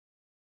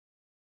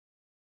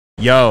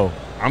Yo,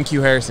 I'm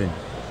Q Harrison.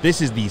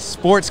 This is the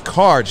Sports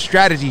Card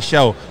Strategy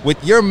Show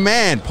with your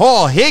man,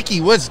 Paul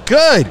Hickey. What's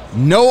good?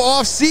 No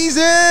off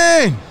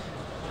season.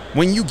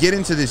 When you get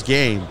into this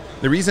game,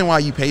 the reason why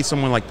you pay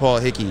someone like Paul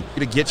Hickey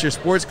to get your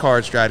sports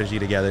card strategy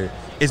together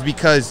is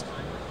because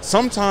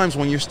sometimes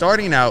when you're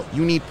starting out,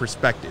 you need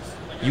perspective,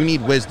 you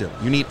need wisdom,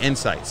 you need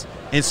insights.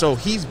 And so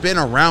he's been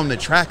around the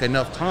track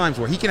enough times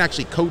where he can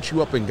actually coach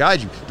you up and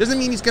guide you. Doesn't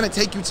mean he's going to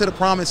take you to the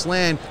promised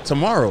land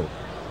tomorrow,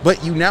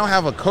 but you now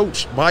have a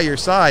coach by your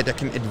side that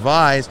can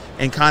advise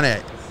and kind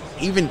of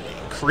even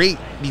create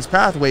these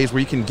pathways where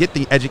you can get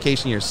the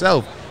education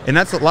yourself. And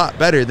that's a lot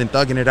better than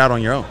thugging it out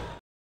on your own.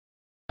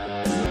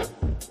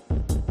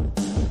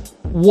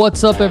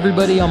 What's up,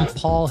 everybody? I'm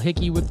Paul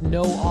Hickey with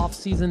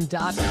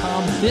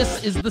NoOffSeason.com.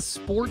 This is the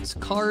Sports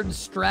Card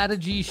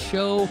Strategy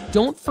Show.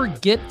 Don't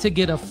forget to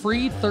get a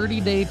free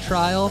 30-day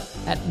trial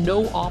at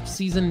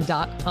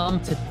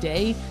NoOffSeason.com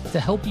today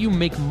to help you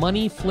make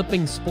money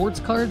flipping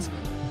sports cards,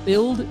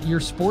 build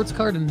your sports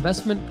card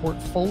investment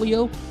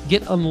portfolio,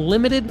 get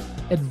unlimited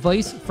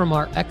advice from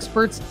our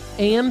experts,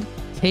 and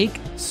take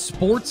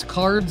sports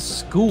card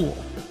school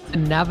to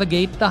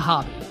navigate the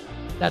hobby.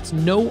 That's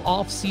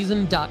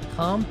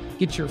NoOffSeason.com.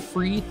 Get your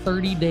free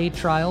 30-day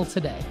trial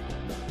today.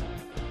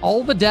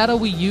 All the data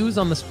we use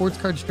on the Sports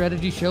Card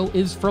Strategy Show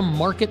is from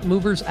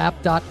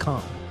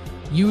MarketMoversApp.com.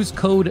 Use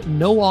code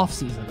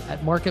NOOFFSEason at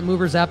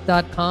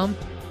MarketMoversApp.com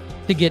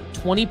to get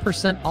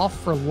 20% off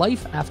for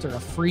life after a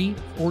free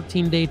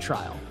 14-day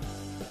trial.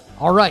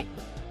 All right,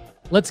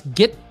 let's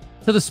get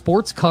to the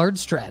Sports Card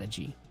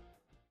Strategy.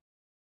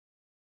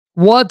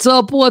 What's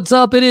up? What's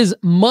up? It is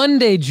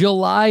Monday,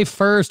 July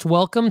 1st.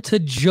 Welcome to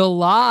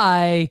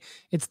July.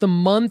 It's the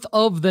month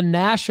of the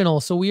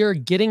National. So we are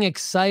getting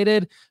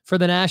excited for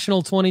the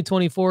National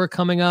 2024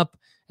 coming up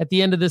at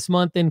the end of this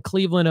month in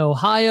Cleveland,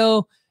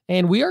 Ohio.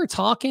 And we are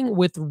talking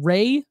with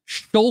Ray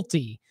Schulte.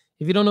 If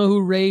you don't know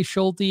who Ray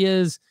Schulte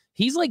is,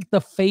 he's like the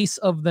face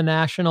of the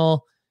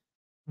National,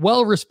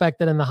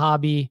 well-respected in the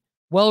hobby,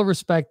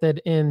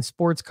 well-respected in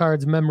sports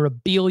cards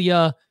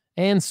memorabilia,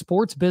 and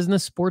sports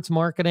business, sports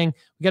marketing.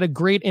 We got a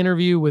great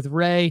interview with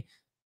Ray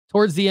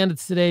towards the end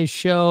of today's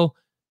show.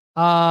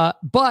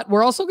 But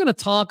we're also going to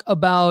talk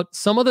about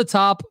some of the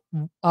top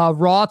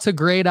raw to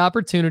grade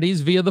opportunities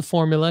via the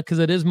formula because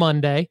it is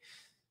Monday.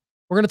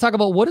 We're going to talk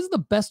about what is the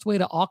best way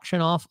to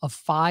auction off a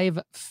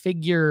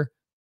 5-figure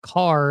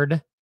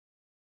card.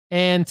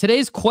 And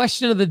today's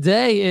question of the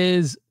day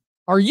is,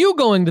 are you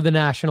going to the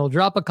National?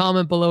 Drop a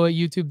comment below at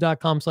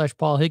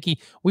youtube.com/Paul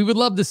Hickey. We would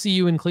love to see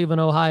you in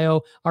Cleveland,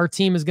 Ohio. Our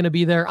team is going to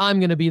be there. I'm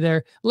going to be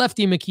there.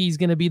 Lefty McKee is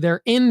going to be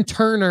there. In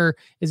Turner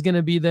is going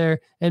to be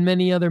there. And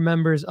many other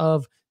members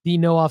of the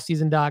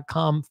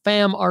NoOffSeason.com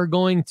fam are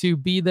going to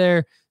be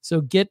there. So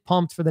get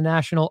pumped for the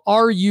National.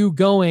 Are you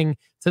going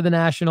to the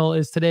National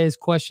is today's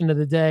question of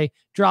the day.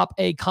 Drop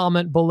a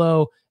comment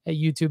below at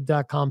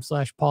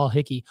youtube.com/Paul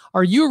Hickey.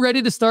 Are you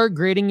ready to start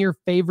grading your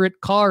favorite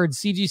cards?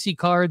 CGC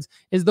Cards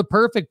is the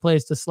perfect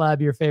place to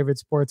slab your favorite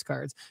sports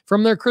cards.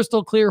 From their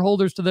crystal clear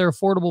holders to their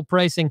affordable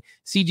pricing,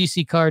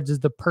 CGC Cards is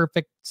the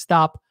perfect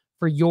stop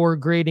for your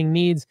grading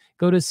needs.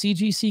 Go to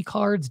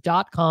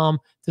cgccards.com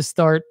to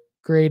start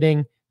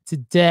grading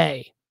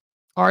today.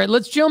 All right,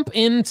 let's jump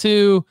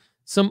into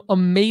some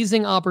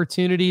amazing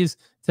opportunities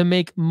to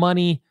make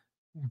money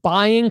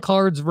buying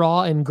cards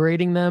raw and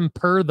grading them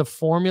per the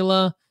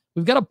formula.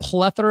 We've got a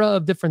plethora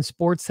of different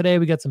sports today.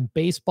 We got some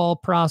baseball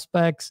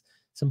prospects,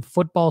 some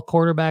football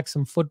quarterbacks,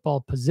 some football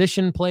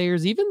position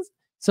players, even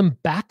some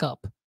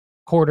backup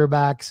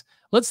quarterbacks.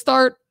 Let's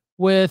start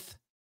with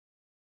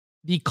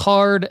the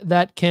card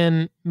that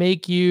can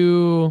make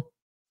you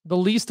the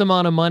least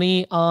amount of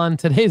money on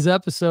today's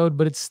episode,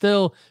 but it's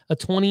still a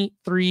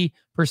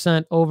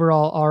 23%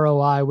 overall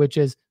ROI, which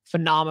is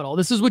phenomenal.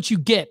 This is what you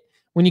get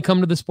when you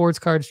come to the Sports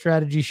Card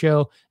Strategy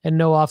Show and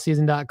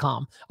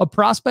NoOffSeason.com. A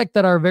prospect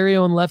that our very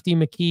own Lefty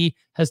McKee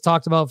has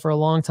talked about for a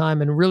long time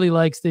and really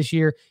likes this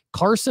year,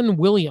 Carson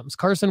Williams.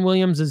 Carson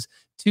Williams is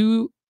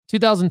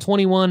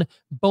 2021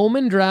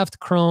 Bowman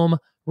Draft Chrome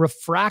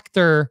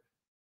Refractor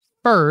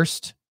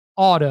First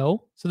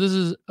Auto. So this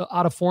is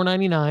out of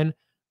 $499.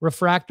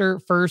 Refractor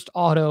First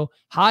Auto.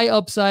 High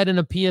upside in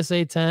a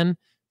PSA 10.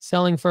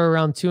 Selling for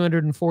around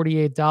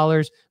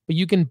 $248, but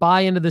you can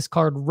buy into this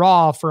card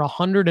raw for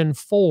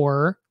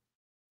 $104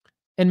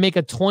 and make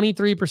a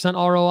 23%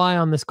 ROI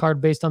on this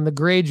card based on the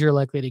grades you're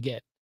likely to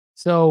get.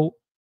 So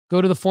go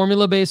to the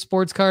formula-based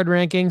sports card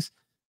rankings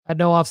at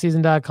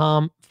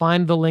nooffseason.com.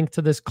 Find the link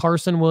to this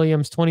Carson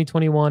Williams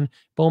 2021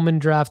 Bowman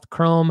Draft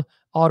Chrome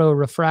Auto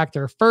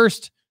Refractor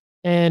First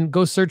and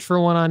go search for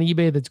one on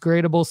eBay that's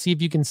gradable. See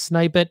if you can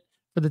snipe it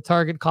for the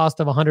target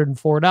cost of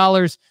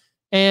 $104.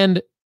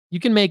 And you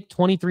can make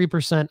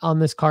 23% on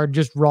this card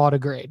just raw to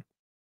grade.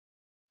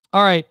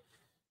 All right.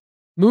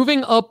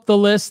 Moving up the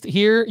list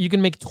here, you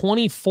can make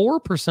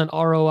 24%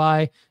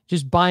 ROI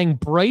just buying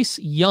Bryce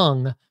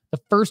Young, the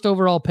first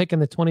overall pick in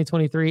the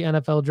 2023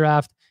 NFL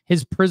Draft,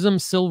 his Prism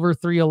Silver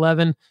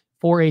 311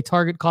 for a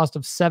target cost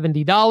of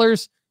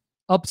 $70.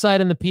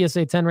 Upside in the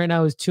PSA 10 right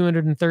now is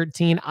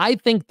 213. I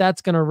think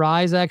that's going to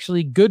rise,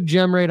 actually. Good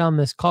gem rate on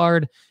this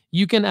card.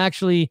 You can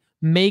actually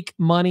make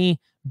money,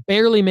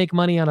 barely make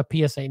money on a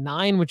PSA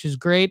 9, which is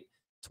great.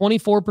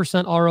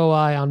 24%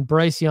 ROI on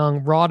Bryce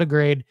Young, raw to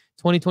grade,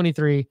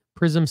 2023,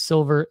 Prism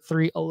Silver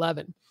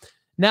 311.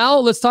 Now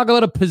let's talk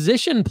about a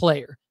position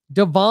player,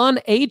 Devon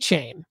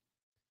A-Chain.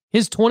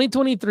 His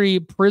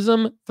 2023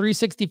 Prism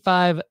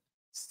 365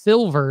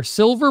 Silver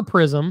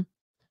Prism,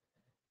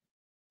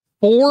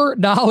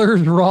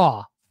 $4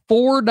 raw.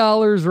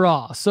 $4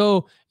 raw.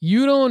 So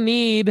you don't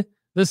need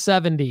the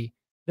 70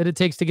 that it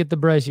takes to get the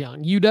Bryce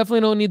Young. You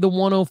definitely don't need the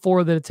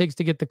 104 that it takes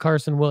to get the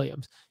Carson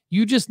Williams.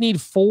 You just need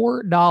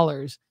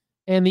 $4.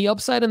 And the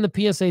upside in the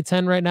PSA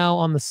 10 right now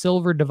on the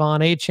silver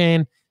Devon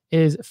A-Chain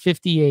is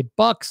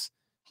 $58.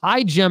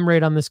 High gem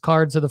rate on this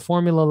card, so the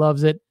formula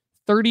loves it.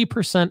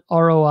 30%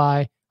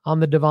 ROI on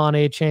the Devon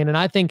A-Chain. And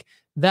I think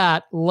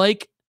that,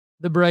 like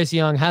the Bryce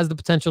Young, has the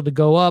potential to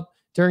go up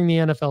during the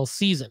NFL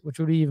season, which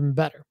would be even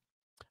better.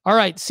 All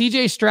right,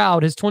 CJ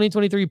Stroud, his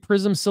 2023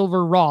 Prism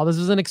Silver Raw. This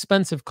is an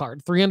expensive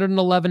card,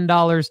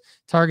 $311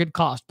 target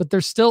cost, but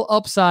there's still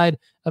upside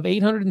of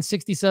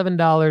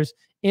 $867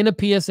 in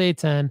a PSA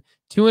 10,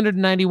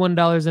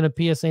 $291 in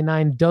a PSA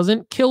 9.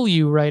 Doesn't kill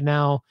you right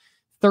now.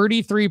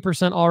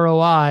 33%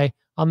 ROI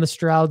on the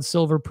Stroud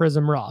Silver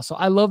Prism Raw. So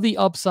I love the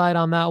upside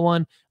on that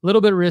one. A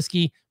little bit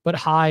risky, but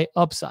high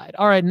upside.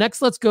 All right,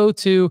 next let's go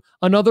to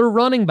another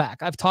running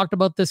back. I've talked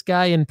about this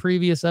guy in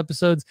previous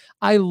episodes.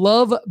 I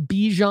love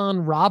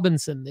Bijan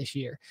Robinson this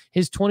year.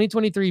 His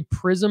 2023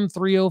 Prism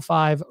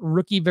 305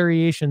 Rookie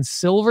Variation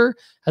Silver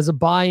has a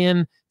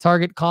buy-in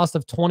target cost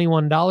of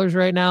 $21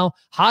 right now.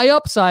 High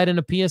upside in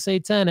a PSA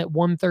 10 at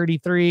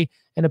 $133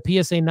 and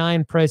a PSA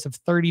 9 price of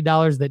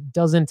 $30 that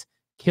doesn't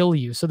kill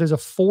you. So there's a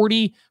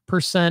 40%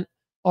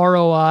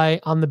 ROI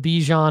on the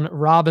Bijan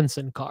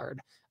Robinson card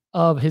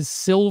of his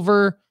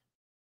Silver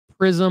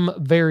Prism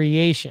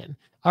Variation.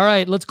 All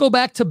right, let's go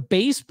back to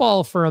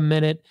baseball for a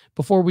minute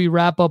before we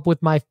wrap up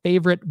with my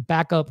favorite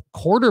backup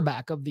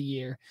quarterback of the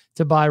year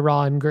to buy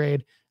raw and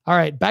grade. All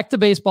right, back to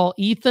baseball.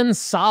 Ethan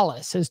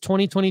Salas, his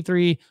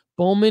 2023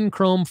 Bowman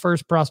Chrome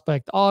First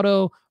Prospect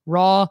Auto,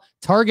 raw,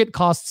 target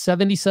cost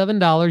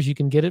 $77. You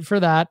can get it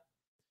for that.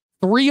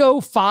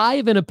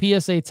 305 in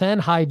a PSA 10,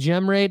 high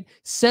gem rate,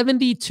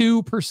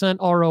 72%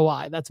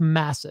 ROI. That's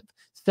massive.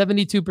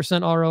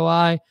 72%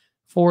 ROI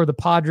for the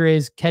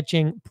Padres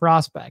catching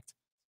prospect.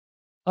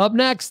 Up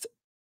next,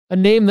 a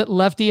name that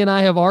Lefty and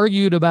I have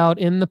argued about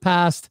in the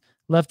past.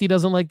 Lefty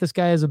doesn't like this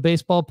guy as a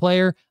baseball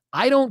player.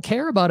 I don't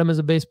care about him as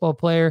a baseball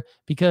player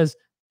because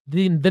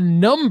the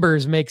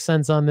numbers make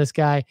sense on this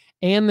guy,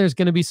 and there's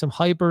going to be some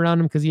hype around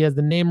him because he has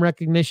the name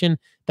recognition.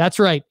 That's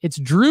right. It's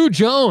Drew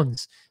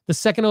Jones, the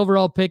second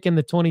overall pick in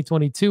the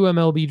 2022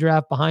 MLB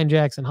draft behind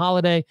Jackson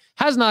Holiday.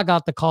 Has not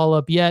got the call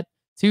up yet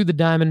to the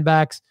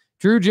Diamondbacks.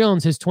 Drew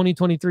Jones, his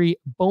 2023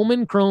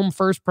 Bowman Chrome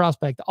First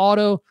Prospect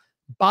Auto,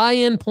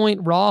 buy-in point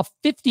raw,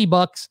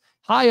 $50,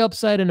 high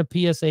upside in a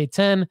PSA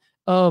 10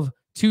 of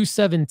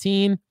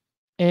 217,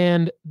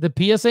 and the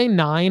PSA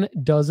 9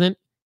 doesn't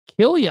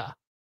kill you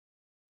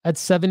at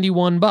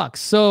 $71.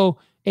 So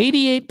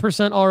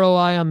 88%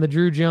 ROI on the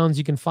Drew Jones.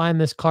 You can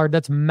find this card.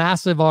 That's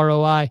massive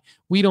ROI.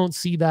 We don't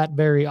see that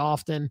very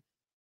often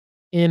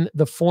in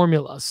the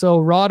formula. So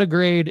raw to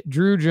grade,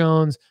 Drew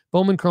Jones,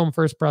 Bowman Chrome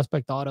First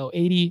Prospect Auto,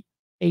 88%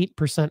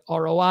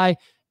 ROI.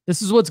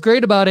 This is what's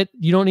great about it.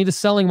 You don't need a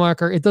selling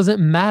marker. It doesn't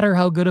matter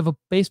how good of a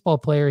baseball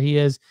player he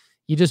is.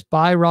 You just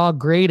buy raw,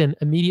 grade, and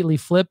immediately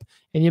flip,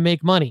 and you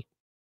make money.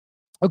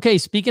 Okay,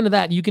 speaking of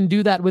that, you can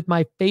do that with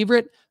my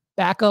favorite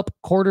backup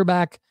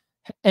quarterback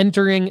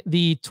entering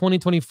the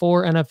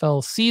 2024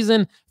 NFL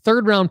season.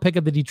 Third round pick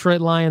of the Detroit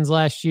Lions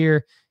last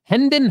year,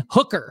 Hendon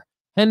Hooker.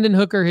 Hendon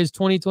Hooker, his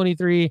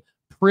 2023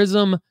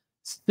 Prism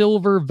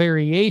Silver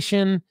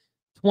Variation,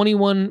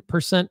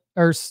 21%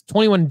 or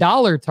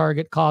 $21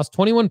 target cost,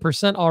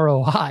 21%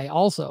 ROI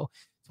also.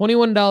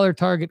 $21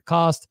 target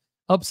cost.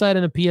 Upside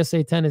in a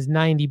PSA 10 is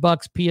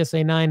 $90.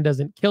 PSA 9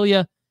 doesn't kill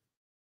you.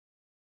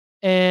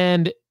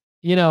 And,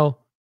 you know,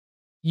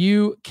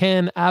 you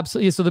can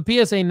absolutely, so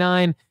the PSA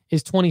 9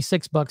 is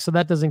 $26, so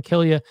that doesn't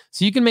kill you.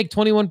 So you can make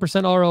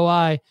 21%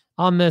 ROI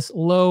on this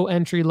low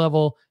entry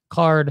level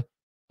card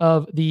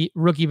of the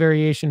Rookie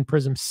Variation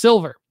Prism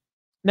Silver.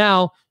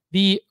 Now,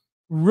 the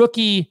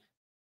Rookie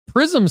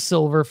Prism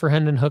Silver for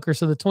Hendon Hooker,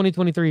 so the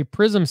 2023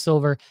 Prism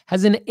Silver,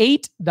 has an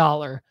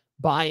 $8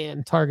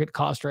 buy-in target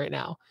cost right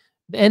now.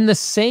 And the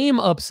same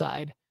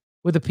upside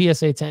with a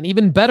PSA 10,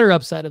 even better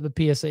upside of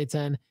the PSA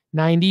 10,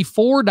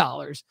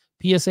 $94.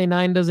 PSA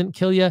 9 doesn't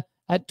kill you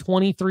at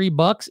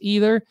 $23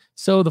 either.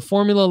 So the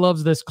formula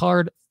loves this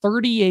card,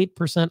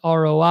 38%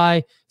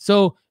 ROI.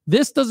 So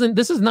this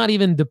is not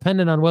even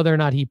dependent on whether or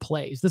not he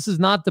plays. This is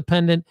not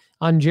dependent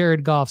on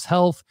Jared Goff's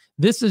health.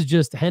 This is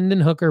just Hendon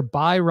Hooker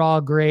buy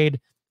raw grade.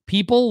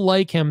 People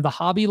like him. The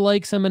hobby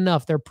likes him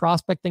enough. They're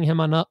prospecting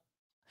him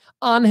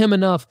on him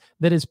enough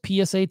that his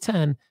PSA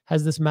 10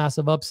 has this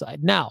massive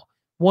upside. Now,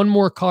 one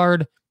more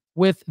card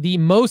with the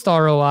most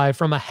ROI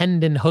from a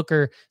Hendon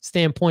Hooker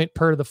standpoint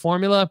per the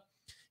formula.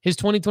 his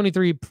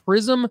 2023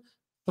 Prism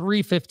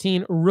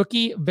 315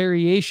 rookie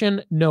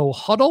variation, no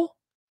huddle.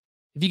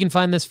 If you can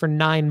find this for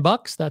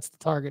 $9, that's the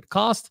target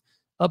cost.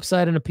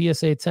 Upside in a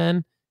PSA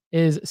 10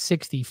 is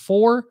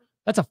 64.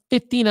 That's a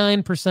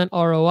 59%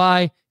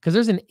 ROI because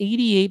there's an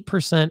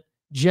 88%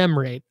 gem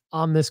rate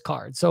on this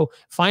card. So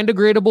find a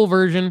gradable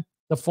version.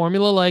 The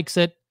formula likes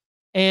it.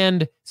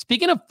 And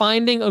speaking of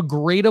finding a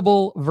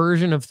gradable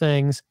version of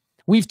things,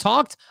 we've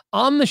talked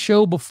on the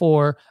show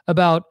before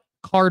about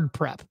card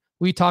prep.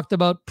 We talked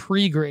about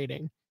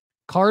pre-grading.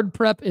 Card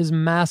prep is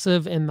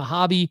massive in the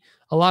hobby.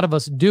 A lot of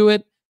us do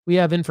it. We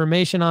have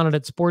information on it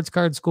at Sports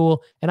Card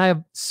School, and I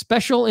have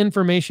special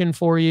information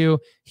for you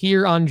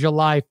here on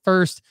July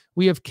 1st.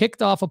 We have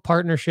kicked off a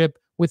partnership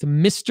with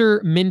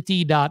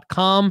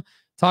MrMinty.com.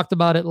 Talked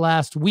about it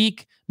last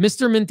week.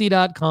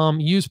 MrMinty.com.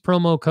 Use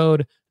promo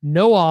code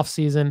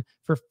NOOFFSEASON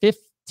for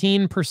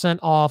 15%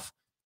 off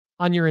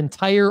on your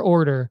entire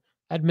order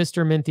at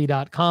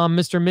MrMinty.com.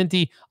 Mr.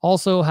 Minty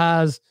also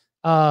has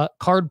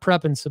card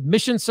prep and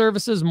submission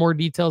services. More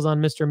details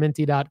on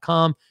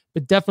MrMinty.com.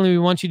 But definitely we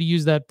want you to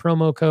use that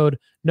promo code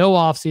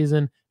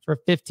NOOFFSEASON for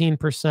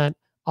 15%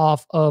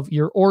 off of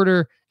your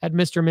order at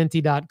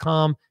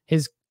MrMinty.com.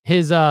 His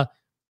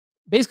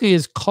basically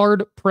his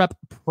card prep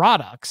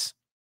products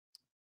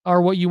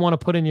are what you want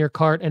to put in your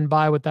cart and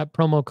buy with that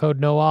promo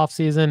code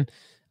NOOFFSEASON.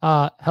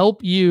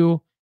 Help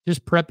you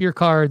just prep your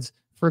cards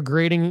for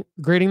grading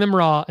them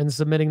raw and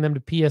submitting them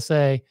to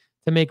PSA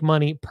to make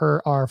money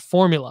per our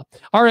formula.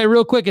 All right,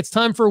 real quick, it's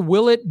time for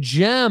Will It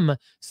Gem.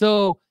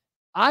 So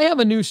I have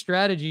a new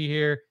strategy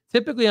here.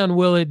 Typically on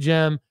Will It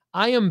Gem,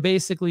 I am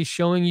basically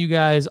showing you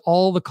guys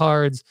all the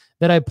cards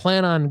that I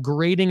plan on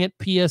grading at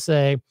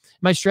PSA.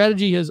 My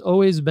strategy has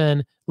always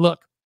been, look,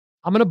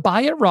 I'm going to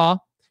buy it raw.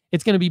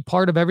 It's going to be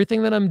part of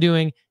everything that I'm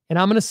doing, and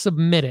I'm going to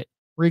submit it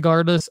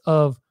regardless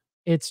of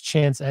its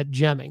chance at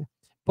gemming.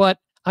 But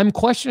I'm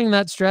questioning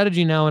that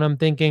strategy now, and I'm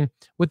thinking,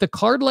 with a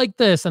card like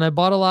this, and I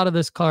bought a lot of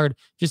this card,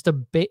 just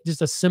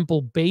a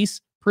simple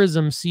base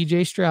Prism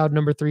CJ Stroud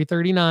number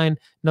 339,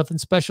 nothing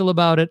special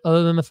about it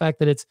other than the fact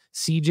that it's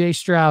CJ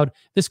Stroud.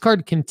 This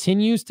card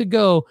continues to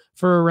go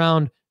for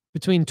around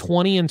between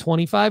 $20 and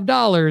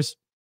 $25.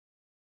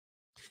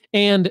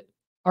 And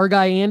our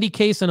guy Andy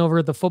Kaysen over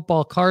at the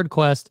Football Card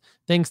Quest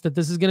thinks that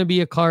this is going to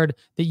be a card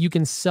that you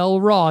can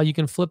sell raw. You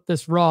can flip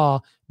this raw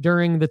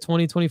during the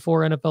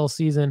 2024 NFL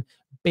season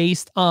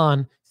based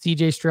on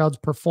CJ Stroud's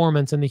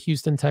performance and the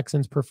Houston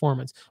Texans'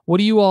 performance. What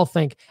do you all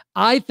think?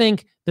 I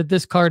think that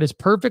this card is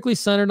perfectly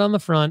centered on the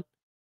front,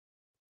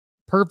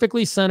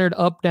 perfectly centered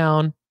up,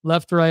 down,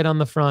 left, right on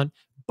the front,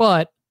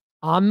 but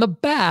on the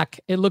back,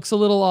 it looks a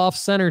little off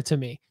center to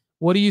me.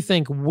 What do you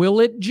think? Will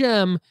it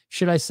gem?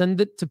 Should I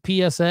send it to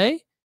PSA?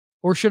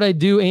 Or should I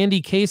do Andy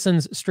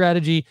Kaysen's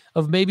strategy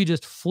of maybe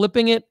just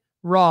flipping it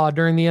raw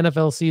during the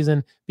NFL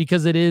season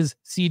because it is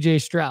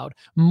CJ Stroud?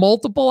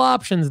 Multiple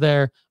options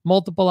there,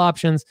 multiple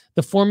options.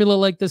 The formula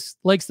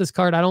likes this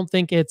card. I don't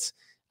think it's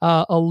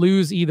a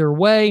lose either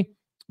way,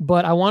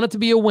 but I want it to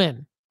be a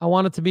win. I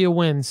want it to be a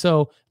win.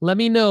 So let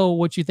me know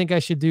what you think I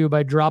should do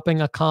by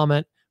dropping a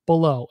comment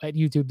below at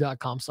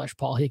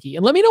youtube.com/Paul Hickey.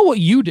 And let me know what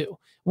you do.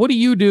 What do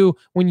you do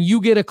when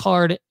you get a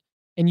card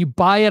and you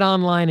buy it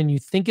online and you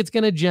think it's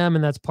going to gem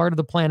and that's part of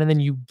the plan, and then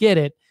you get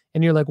it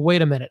and you're like,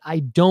 wait a minute, I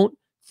don't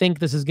think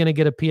this is going to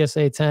get a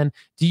PSA 10.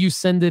 Do you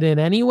send it in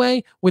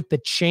anyway with the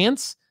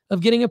chance of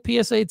getting a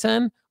PSA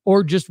 10,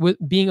 or just with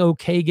being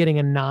okay getting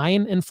a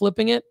 9 and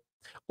flipping it?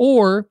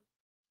 Or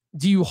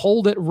do you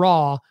hold it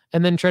raw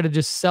and then try to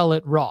just sell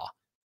it raw?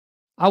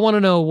 I want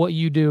to know what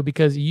you do,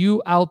 because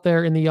you out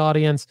there in the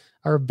audience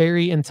are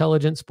very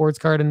intelligent sports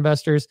card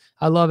investors.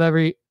 I love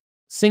every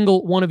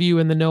single one of you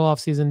in the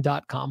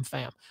NoOffSeason.com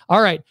fam.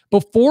 All right,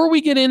 before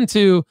we get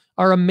into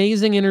our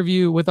amazing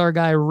interview with our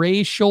guy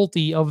Ray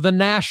Schulte of the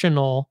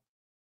National,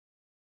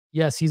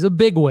 yes, he's a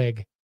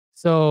bigwig.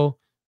 So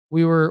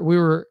we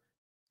were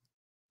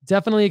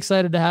definitely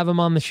excited to have him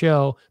on the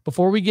show.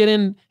 Before we get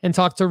in and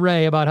talk to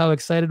Ray about how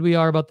excited we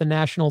are about the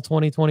National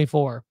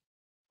 2024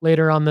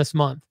 later on this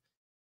month,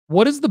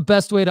 what is the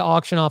best way to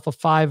auction off a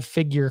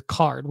 5-figure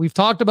card? We've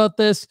talked about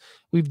this.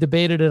 We've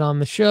debated it on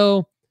the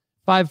show.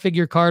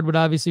 5-figure card would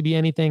obviously be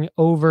anything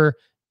over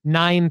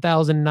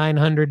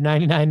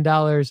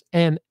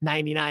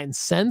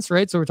 $9,999.99,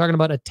 right? So we're talking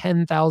about a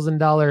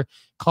 $10,000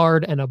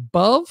 card and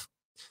above.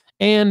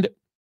 And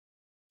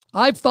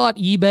I've thought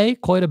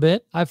eBay quite a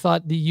bit. I've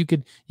thought that you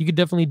could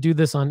definitely do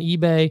this on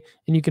eBay,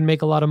 and you can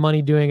make a lot of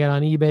money doing it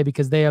on eBay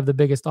because they have the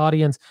biggest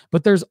audience.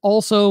 But there's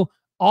also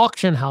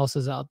auction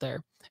houses out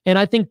there. And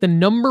I think the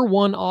number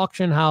one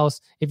auction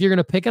house, if you're going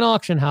to pick an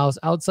auction house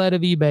outside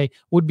of eBay,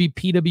 would be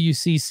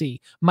PWCC.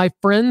 My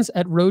friends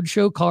at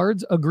Roadshow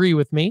Cards agree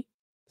with me.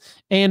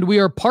 And we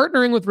are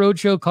partnering with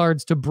Roadshow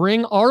Cards to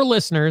bring our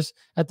listeners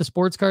at the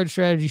Sports Card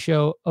Strategy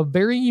Show a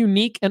very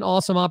unique and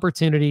awesome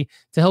opportunity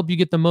to help you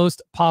get the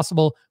most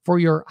possible for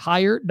your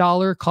higher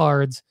dollar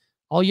cards.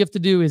 All you have to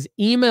do is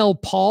email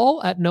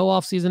Paul at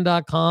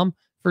nooffseason.com,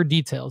 for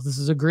details. This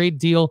is a great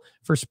deal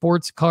for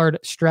Sports Card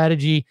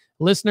Strategy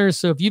listeners.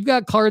 So if you've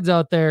got cards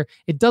out there,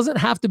 it doesn't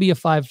have to be a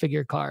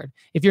 5-figure card.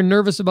 If you're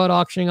nervous about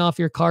auctioning off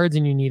your cards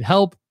and you need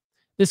help,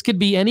 this could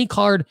be any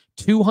card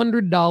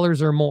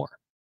 $200 or more.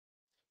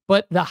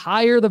 But the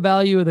higher the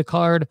value of the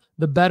card,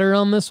 the better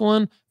on this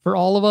one for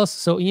all of us.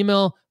 So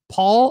email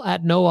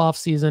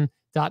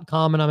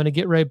paul@nooffseason.com, and I'm going to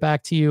get right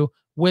back to you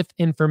with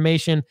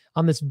information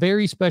on this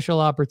very special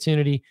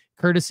opportunity,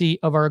 courtesy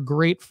of our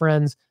great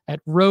friends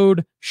at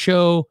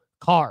Roadshow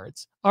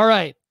Cards. All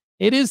right,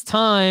 it is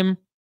time,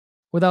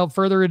 without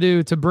further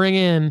ado, to bring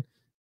in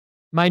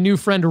my new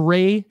friend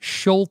Ray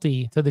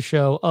Schulte to the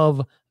show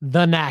of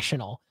The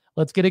National.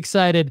 Let's get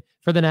excited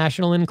for the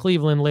National in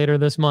Cleveland later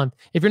this month.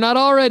 If you're not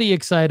already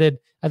excited,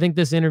 I think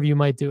this interview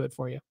might do it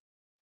for you.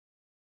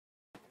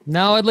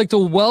 Now I'd like to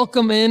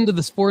welcome into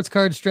the Sports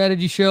Card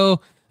Strategy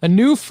Show a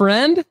new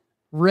friend,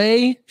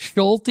 Ray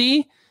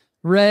Schulte.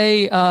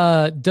 Ray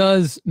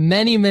does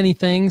many, many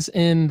things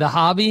in the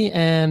hobby.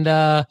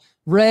 And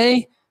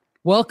Ray,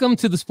 welcome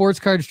to the Sports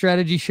Card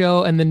Strategy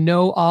Show and the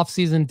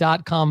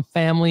nooffseason.com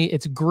family.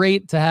 It's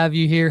great to have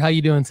you here. How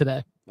you doing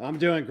today? I'm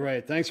doing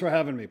great. Thanks for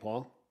having me,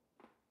 Paul.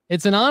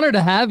 It's an honor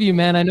to have you,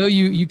 man. I know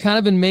you kind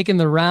of been making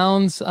the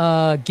rounds,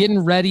 getting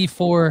ready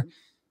for,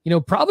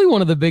 probably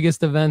one of the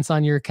biggest events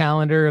on your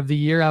calendar of the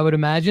year, I would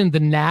imagine,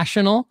 the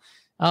National.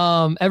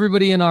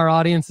 Everybody in our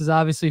audience is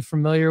obviously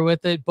familiar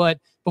with it. But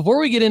before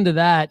we get into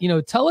that,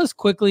 tell us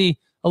quickly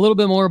a little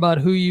bit more about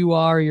who you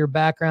are, your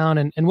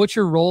background, and what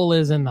your role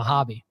is in the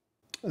hobby.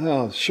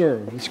 Oh,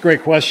 sure. It's a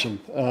great question.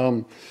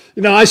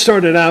 I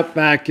started out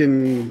back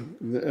in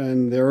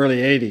the early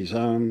 80s.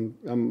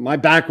 My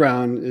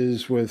background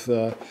is with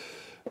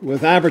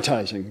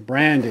advertising,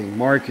 branding,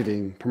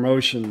 marketing,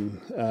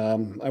 promotion.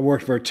 I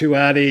worked for 2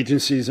 ad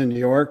agencies in New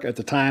York. At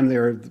the time, they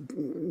were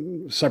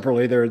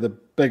the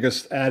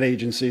biggest ad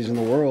agencies in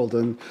the world.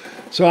 And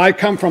so I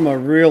come from a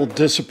real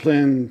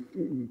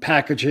discipline,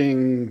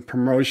 packaging,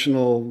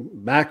 promotional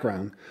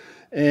background.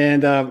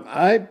 And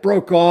I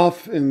broke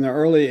off in the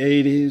early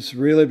 80s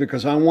really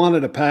because I wanted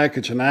to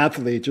package an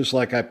athlete just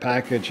like I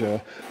package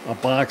a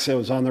box that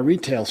was on the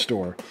retail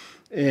store.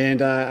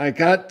 And I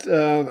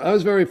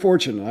was very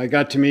fortunate. I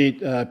got to meet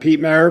Pete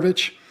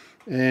Maravich.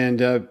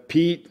 And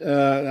Pete,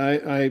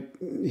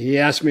 he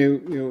asked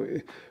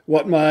me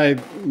what my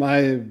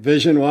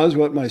vision was,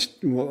 what my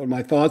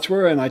thoughts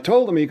were, and I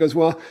told him. He goes,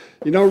 "Well,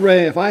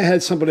 Ray, if I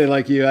had somebody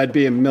like you, I'd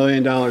be $1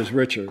 million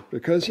richer."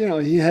 Because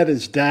he had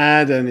his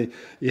dad, and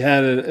he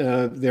had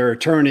their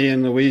attorney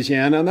in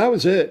Louisiana, and that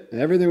was it.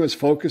 Everything was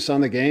focused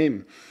on the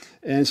game.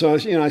 And so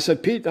I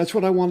said, "Pete, that's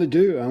what I want to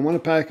do. I want to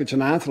package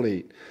an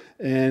athlete."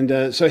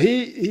 And so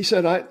he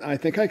said, "I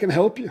think I can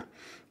help you."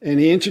 And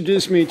he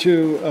introduced me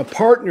to a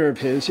partner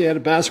of his. He had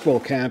a basketball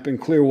camp in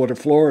Clearwater,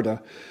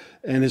 Florida.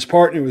 And his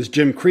partner was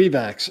Jim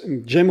Krevax.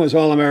 And Jim was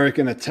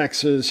All-American at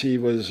Texas. He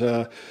was,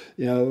 the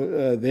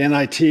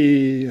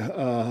NIT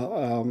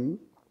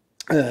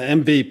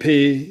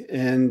MVP.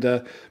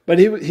 But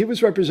he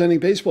was representing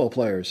baseball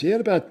players. He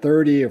had about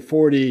 30 or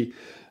 40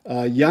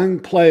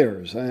 young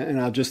players. And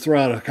I'll just throw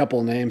out a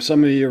couple of names.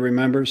 Some of you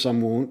remember,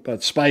 some won't.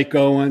 But Spike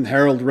Owen,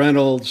 Harold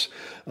Reynolds,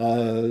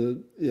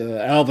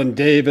 Alvin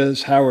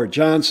Davis, Howard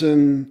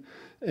Johnson,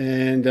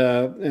 and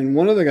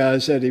one of the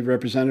guys that he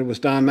represented was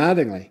Don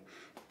Mattingly.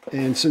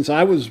 And since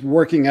I was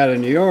working out of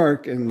New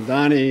York, and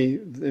Donnie,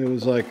 it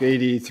was like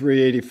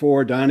 83,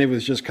 84, Donnie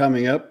was just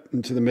coming up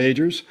into the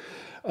majors,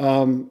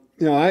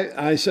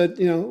 I said,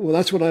 well,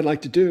 that's what I'd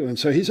like to do. And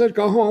so he said,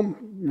 go home,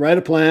 write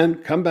a plan,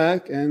 come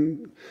back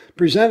and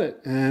present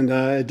it. And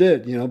I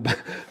did.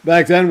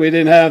 Back then we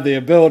didn't have the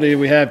ability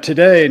we have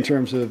today in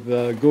terms of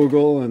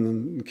Google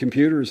and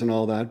computers and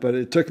all that. But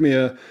it took me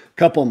a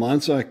couple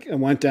months. I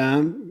went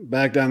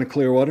back down to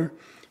Clearwater,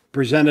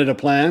 presented a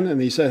plan, and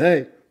he said,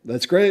 hey,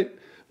 that's great.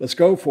 Let's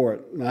go for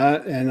it.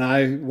 And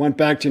I went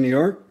back to New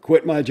York,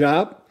 quit my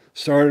job,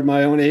 started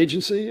my own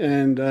agency,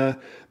 and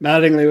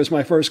Mattingly was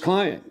my first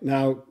client.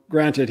 Now,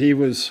 granted, he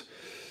was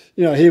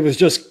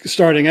just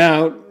starting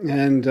out,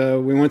 and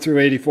we went through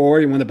 84.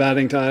 He won the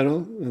batting title,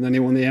 and then he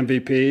won the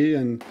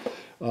MVP.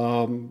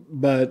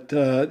 But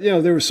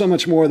there was so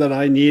much more that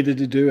I needed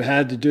to do,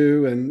 had to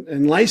do,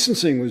 and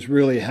licensing was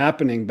really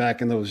happening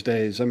back in those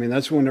days. I mean,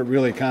 that's when it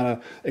really kind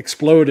of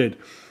exploded.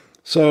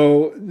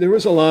 So there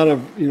was a lot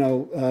of,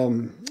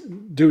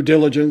 due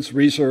diligence,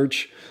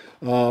 research,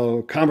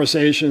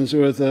 conversations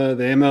with the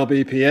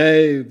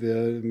MLBPA,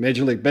 the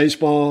Major League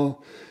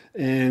Baseball,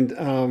 and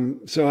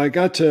so I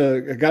got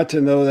to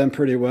know them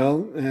pretty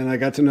well, and I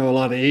got to know a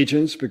lot of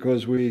agents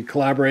because we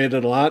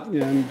collaborated a lot,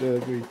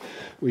 and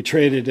we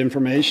traded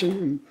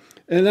information,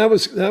 and that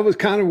was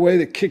kind of a way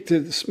that kicked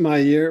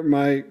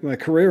my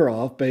career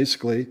off,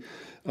 basically.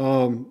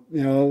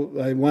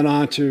 I went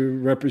on to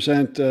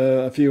represent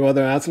a few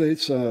other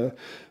athletes.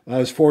 I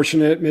was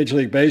fortunate. Major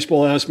League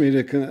Baseball asked me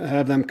to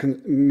have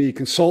me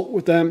consult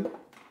with them.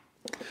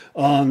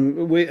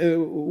 We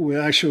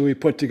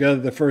put together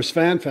the first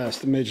Fan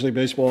Fest, the Major League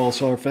Baseball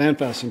All-Star Fan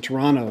Fest in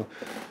Toronto.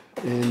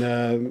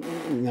 in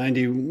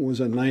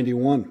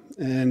 91,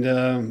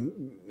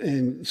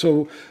 and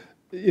so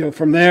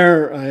from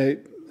there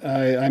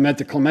I met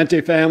the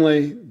Clemente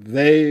family.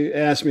 They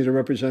asked me to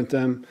represent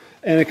them,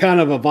 and it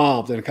kind of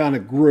evolved and it kind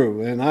of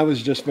grew. And I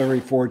was just very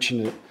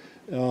fortunate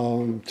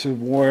to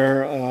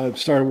where I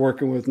started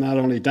working with not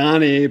only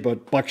Donnie,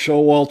 but Buck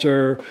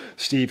Showalter,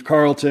 Steve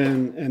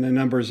Carlton, and a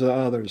number of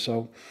others.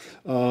 So,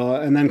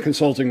 and then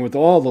consulting with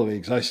all the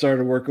leagues. I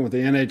started working with the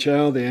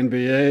NHL, the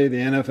NBA, the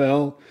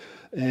NFL,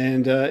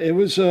 and it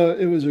was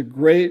a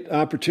great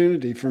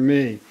opportunity for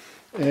me.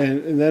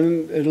 And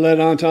then it led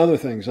on to other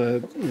things.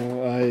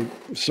 I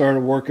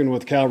started working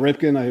with Cal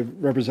Ripken. I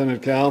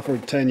represented Cal for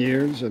 10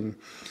 years, and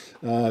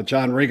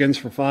John Riggins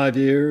for 5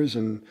 years,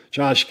 and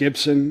Josh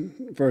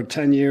Gibson for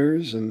 10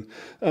 years. And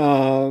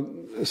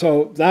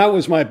so that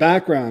was my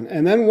background.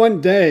 And then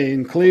one day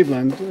in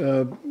Cleveland,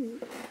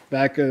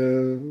 back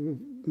a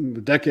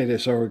decade or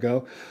so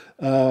ago,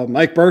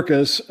 Mike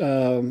Burkus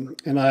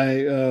and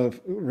I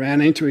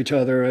ran into each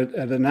other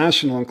at a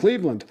national in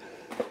Cleveland.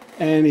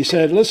 And he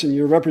said, listen,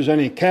 you're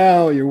representing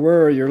Cal,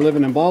 you're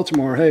living in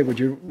Baltimore. Hey, would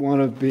you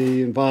want to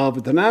be involved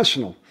with the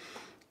national?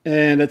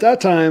 And at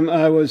that time,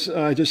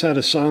 I just had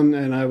a son,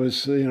 and I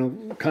was,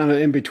 kind of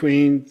in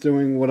between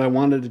doing what I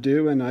wanted to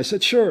do. And I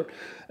said, sure.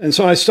 And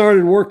so I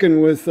started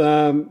working with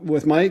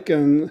Mike,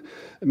 and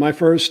my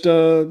first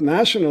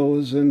national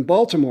was in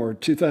Baltimore,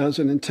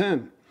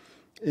 2010.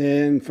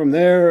 And from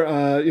there,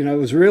 it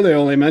was really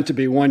only meant to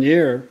be 1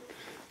 year.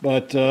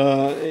 But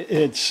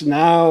it's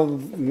now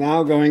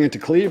going into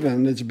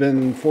Cleveland. It's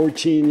been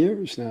 14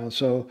 years now.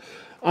 So,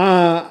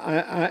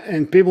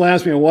 and people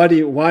ask me, why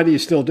do you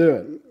still do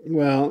it?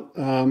 Well,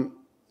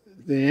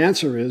 the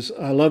answer is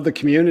I love the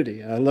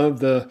community. I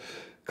love the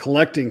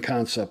collecting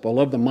concept. I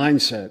love the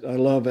mindset. I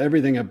love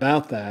everything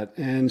about that.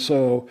 And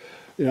so,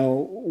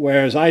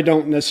 whereas I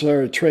don't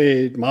necessarily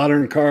trade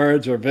modern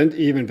cards or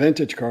even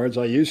vintage cards,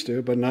 I used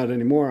to, but not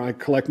anymore. I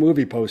collect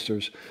movie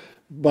posters.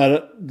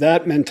 But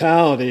that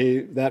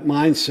mentality, that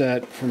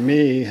mindset for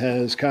me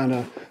has kind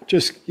of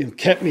just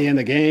kept me in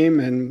the game.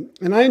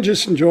 And I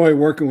just enjoy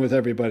working with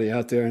everybody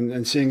out there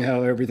and seeing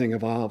how everything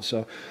evolves.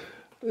 So,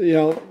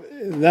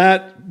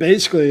 that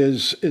basically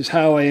is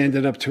how I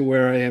ended up to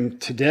where I am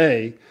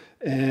today.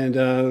 And,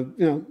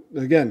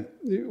 again,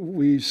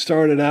 we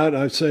started out,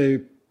 I'd say,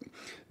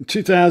 in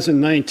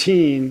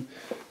 2019,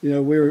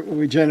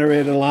 we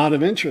generated a lot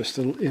of interest,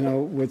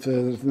 with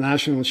the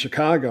National in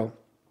Chicago.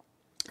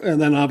 And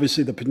then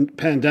obviously the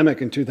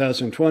pandemic in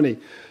 2020.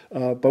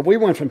 But we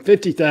went from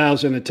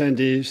 50,000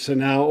 attendees to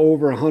now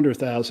over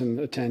 100,000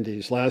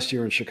 attendees last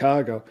year in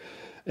Chicago.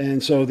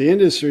 And so the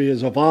industry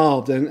has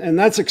evolved. And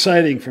that's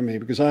exciting for me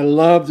because I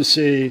love to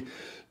see,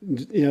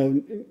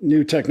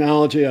 new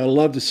technology. I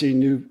love to see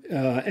new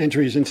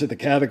entries into the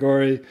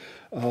category.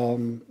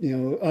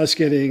 Us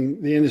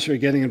the industry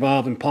getting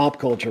involved in pop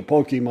culture,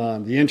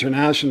 Pokemon, the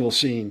international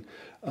scene.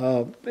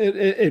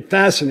 It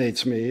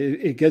fascinates me.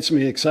 It gets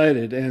me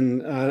excited,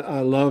 and I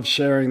love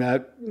sharing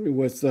that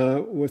with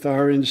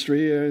our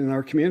industry and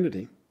our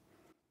community.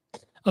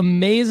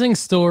 Amazing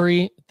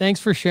story. Thanks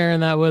for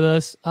sharing that with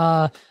us.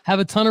 Have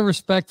a ton of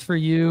respect for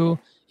you,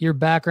 your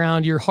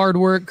background, your hard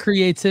work,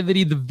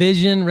 creativity, the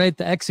vision, right?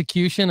 The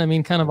execution. I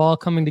mean, kind of all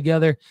coming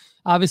together.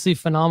 Obviously,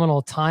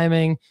 phenomenal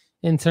timing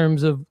in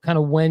terms of kind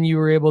of when you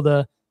were able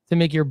to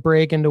make your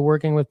break into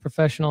working with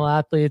professional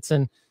athletes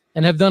and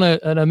have done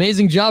an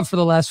amazing job for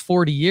the last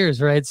 40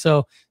 years, right?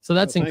 So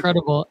that's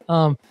incredible.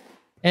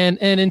 And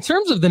in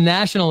terms of the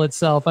national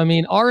itself, I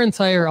mean, our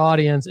entire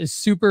audience is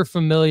super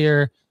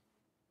familiar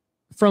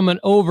from an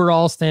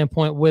overall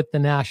standpoint with the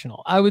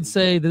national. I would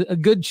say that a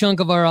good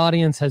chunk of our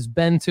audience has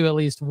been to at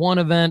least one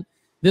event.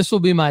 This will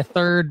be my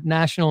third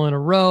national in a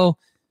row.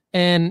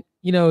 And,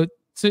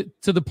 to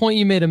the point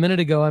you made a minute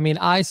ago, I mean,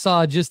 I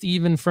saw just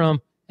even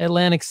from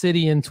Atlantic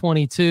City in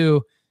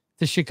 22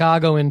 to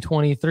Chicago in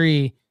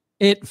 23,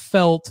 it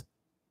felt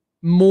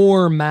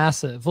more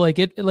massive. Like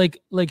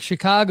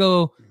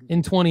Chicago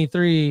in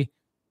 23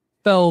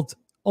 felt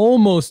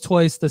almost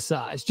twice the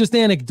size, just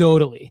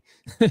anecdotally,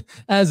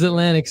 as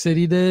Atlantic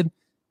City did.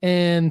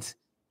 And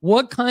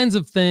what kinds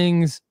of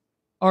things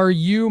are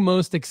you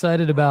most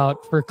excited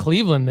about for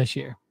Cleveland this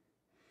year?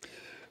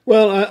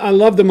 Well, I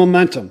love the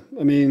momentum.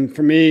 I mean,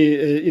 for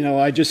me,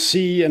 I just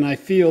see and I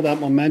feel that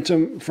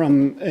momentum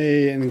from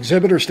an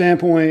exhibitor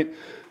standpoint,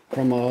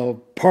 from a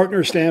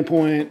partner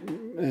standpoint,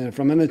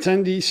 from an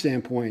attendee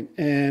standpoint.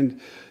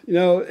 And,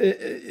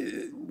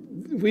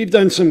 we've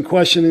done some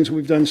questionings,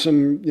 we've done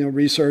some,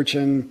 research,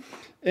 and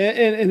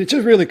it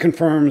just really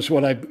confirms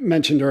what I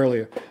mentioned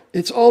earlier.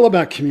 It's all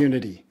about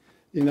community.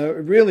 It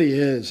really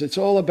is. It's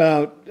all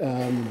about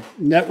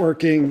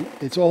networking.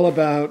 It's all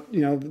about,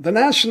 the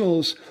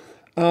Nationals.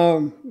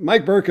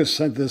 Mike Burkus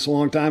said this a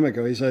long time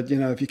ago. He said,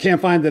 if you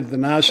can't find it at the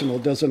National,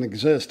 it doesn't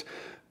exist.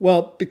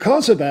 Well,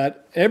 because of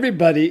that,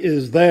 everybody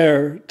is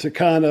there to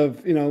kind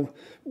of,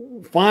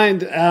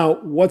 find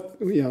out what,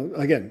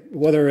 again,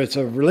 whether it's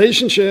a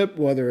relationship,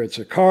 whether it's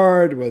a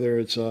card, whether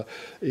it's a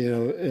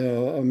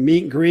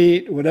meet and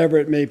greet, whatever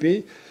it may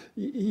be.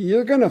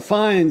 you're going to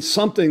find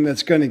something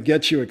that's going to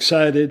get you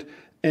excited,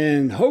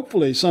 and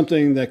hopefully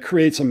something that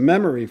creates a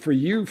memory for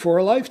you for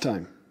a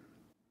lifetime.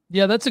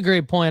 Yeah, that's a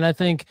great point. I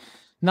think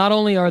not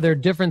only are there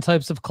different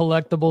types of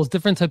collectibles,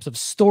 different types of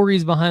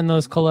stories behind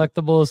those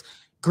collectibles,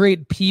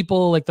 great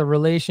people, like the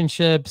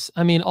relationships.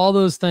 I mean, all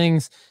those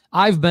things.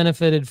 I've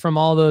benefited from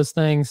all those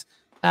things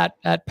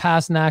at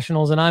past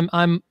nationals, and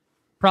I'm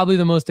probably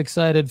the most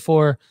excited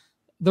for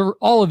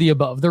all of the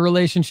above, the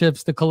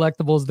relationships, the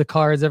collectibles, the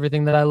cards,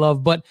 everything that I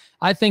love. But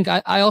I think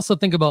I also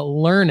think about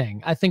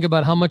learning. I think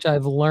about how much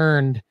I've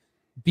learned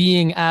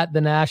being at the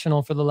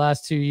national for the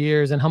last 2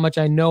 years, and how much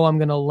I know I'm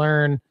going to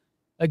learn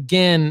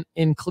again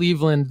in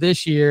Cleveland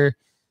this year.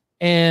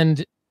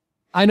 And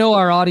I know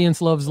our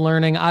audience loves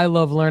learning. I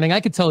love learning. I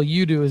could tell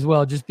you do as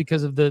well, just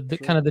because of the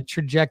kind of the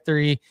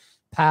trajectory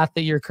path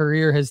that your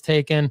career has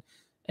taken.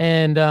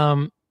 And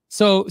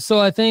so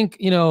I think,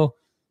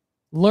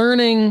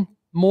 learning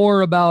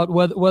more about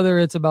whether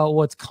it's about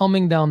what's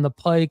coming down the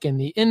pike in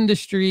the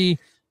industry,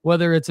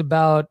 whether it's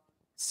about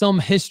some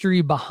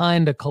history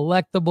behind a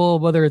collectible,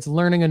 whether it's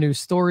learning a new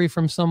story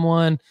from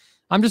someone.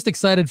 I'm just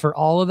excited for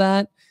all of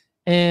that.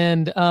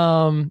 And,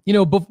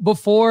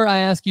 before I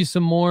ask you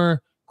some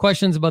more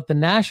questions about the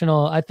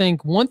national, I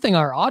think one thing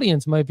our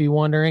audience might be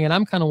wondering, and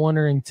I'm kind of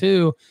wondering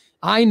too,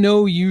 I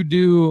know you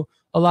do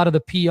a lot of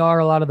the PR,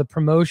 a lot of the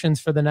promotions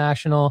for the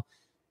national.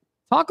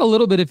 Talk a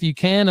little bit, if you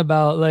can,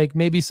 about like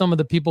maybe some of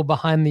the people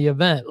behind the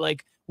event.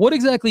 Like, what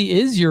exactly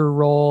is your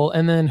role,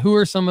 and then who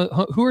are some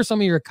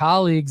of your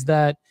colleagues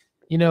that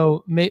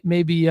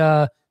maybe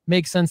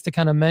make sense to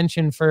kind of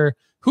mention for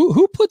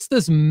who puts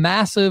this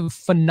massive,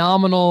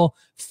 phenomenal,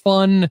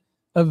 fun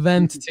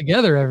event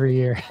together every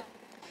year?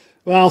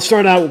 Well, I'll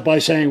start out by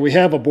saying we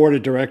have a board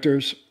of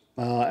directors.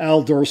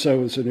 Al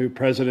Dorso is the new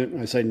president.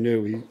 I say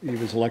new; he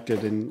was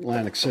elected in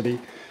Atlantic City.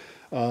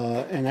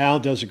 And Al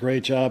does a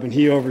great job, and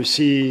he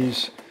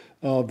oversees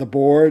the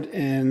board,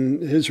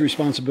 and his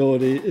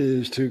responsibility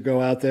is to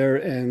go out there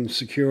and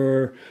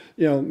secure,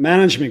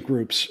 management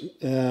groups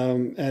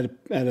at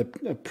an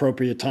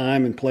appropriate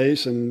time and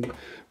place. And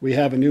we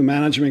have a new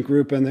management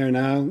group in there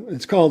now.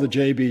 It's called the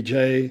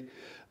JBJ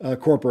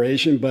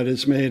Corporation, but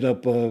it's made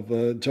up of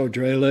Joe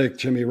Dralick,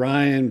 Jimmy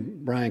Ryan,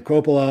 Brian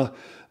Coppola,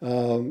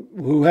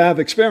 who have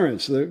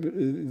experience.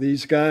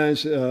 These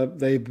guys,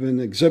 they've been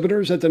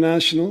exhibitors at the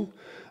National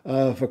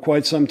for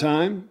quite some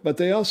time, but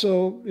they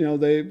also,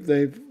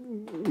 they've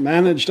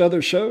managed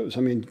other shows.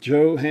 I mean,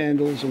 Joe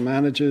handles and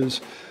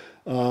manages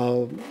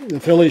the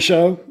Philly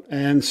show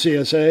and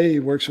CSA. He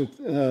works with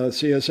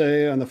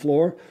CSA on the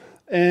floor.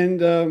 And,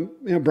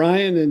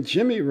 Brian and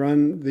Jimmy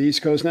run the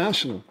East Coast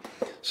National.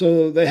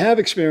 So they have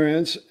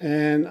experience.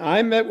 And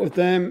I met with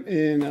them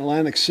in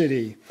Atlantic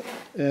City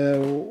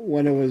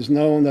when it was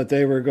known that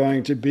they were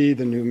going to be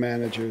the new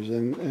managers.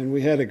 And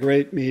we had a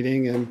great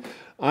meeting. And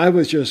I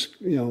was just,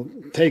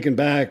 taken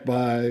back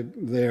by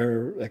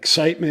their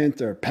excitement,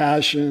 their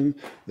passion,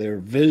 their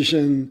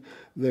vision,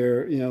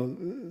 their,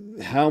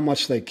 how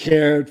much they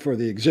cared for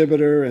the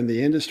exhibitor and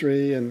the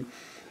industry. And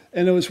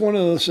it was one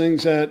of those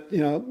things that,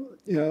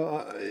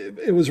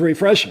 it was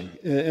refreshing.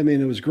 I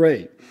mean, it was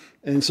great.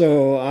 And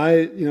so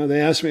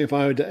they asked me if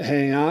I would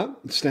hang out,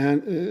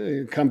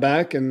 come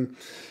back. And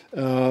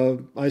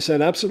I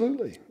said,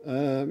 absolutely.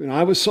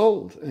 I was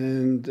sold.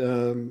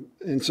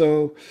 And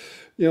so,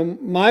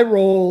 my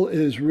role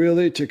is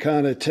really to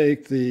kind of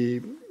take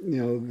the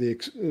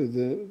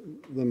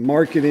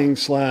marketing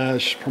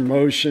 /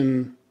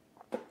 promotion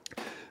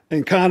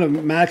and kind of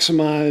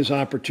maximize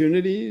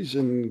opportunities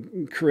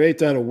and create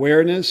that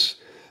awareness.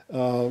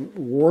 I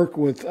work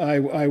with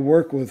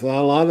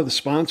a lot of the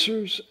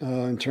sponsors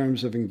in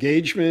terms of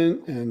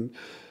engagement and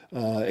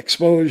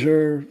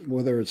exposure,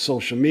 whether it's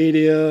social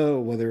media,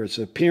 whether it's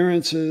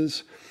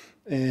appearances.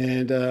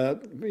 And,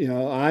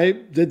 I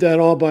did that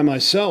all by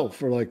myself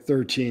for like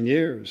 13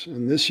 years.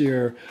 And this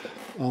year,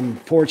 I'm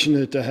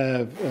fortunate to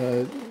have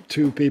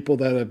two people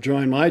that have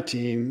joined my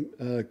team,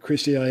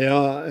 Christy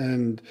Ayala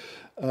and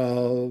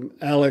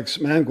Alex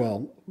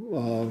Manguel,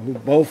 who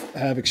both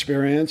have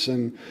experience.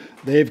 And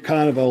they've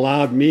kind of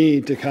allowed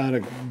me to kind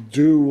of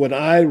do what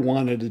I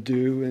wanted to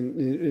do.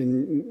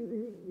 And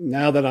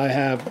now that I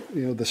have,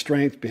 the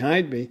strength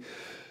behind me,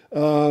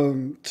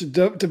 to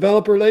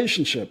develop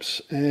relationships.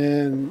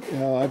 And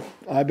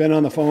I've been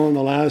on the phone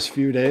the last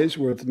few days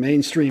with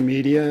mainstream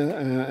media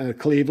at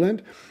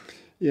Cleveland,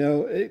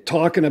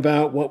 talking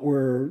about what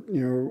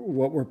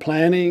we're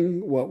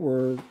planning,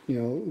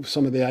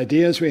 some of the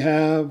ideas we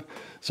have,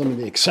 some of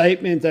the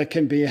excitement that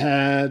can be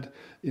had,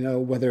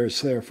 whether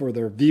it's there for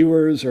their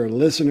viewers or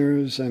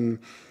listeners. And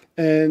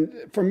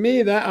for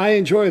me, that I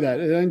enjoy that.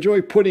 I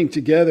enjoy putting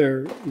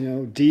together,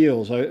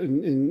 deals,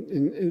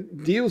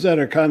 deals that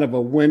are kind of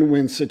a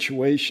win-win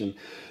situation,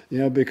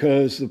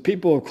 because the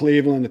people of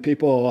Cleveland, the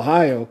people of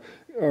Ohio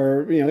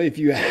are, if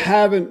you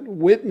haven't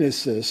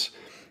witnessed this,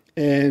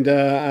 and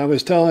I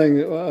was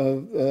telling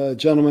a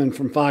gentleman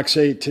from Fox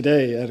 8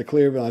 today at a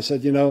Clearville, I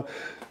said,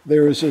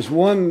 there was this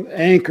one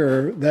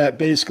anchor that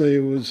basically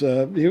was,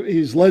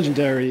 he's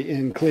legendary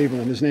in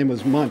Cleveland. His name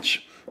was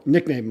Munch,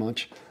 nickname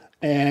Munch.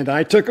 And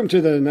I took him to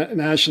the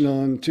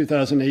National in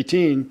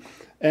 2018,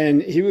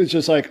 and he was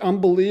just like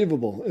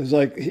unbelievable. It was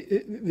like,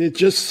 it's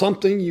just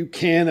something you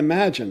can't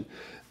imagine.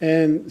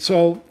 And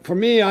so for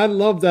me, I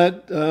love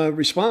that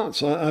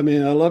response. I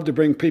mean, I love to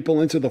bring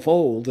people into the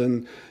fold.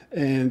 And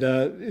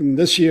in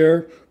this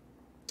year,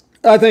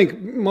 I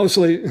think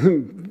mostly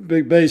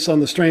based on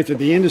the strength of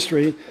the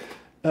industry,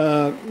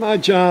 my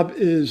job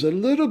is a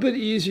little bit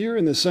easier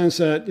in the sense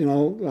that, you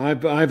know,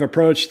 I've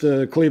approached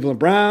the Cleveland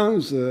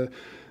Browns, the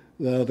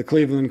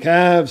Cleveland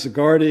Cavs, the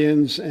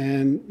Guardians,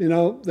 and, you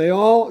know, they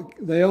all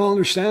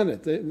understand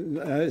it.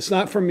 It's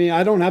not for me.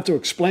 I don't have to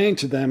explain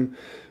to them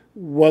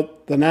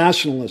what the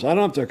National is. I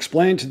don't have to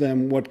explain to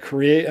them what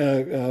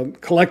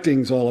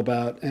collecting's all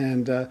about.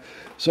 And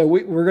so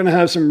we're going to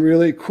have some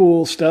really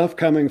cool stuff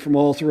coming from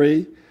all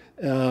three,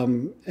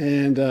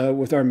 and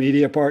with our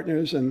media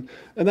partners, and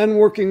then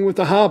working with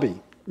the hobby.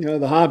 You know,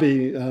 the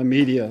hobby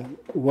media,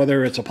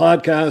 whether it's a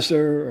podcaster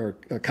or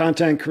a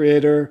content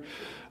creator.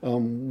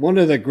 One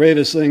of the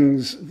greatest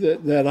things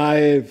that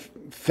I've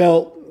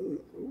felt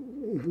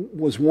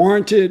was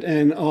warranted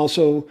and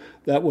also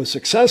that was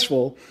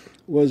successful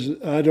was,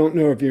 I don't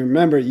know if you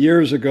remember,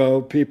 years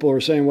ago, people were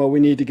saying, well, we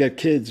need to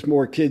get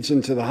more kids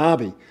into the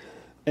hobby.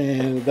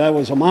 And that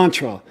was a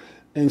mantra.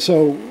 And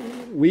so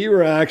we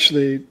were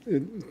actually,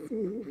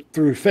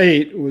 through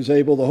fate, was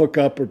able to hook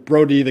up with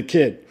Brody the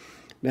Kid.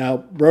 Now,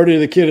 Brody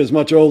the Kid is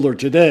much older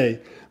today,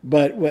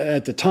 but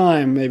at the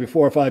time, maybe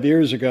 4 or 5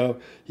 years ago,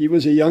 he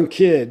was a young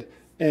kid.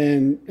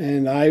 And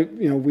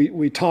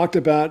we talked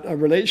about a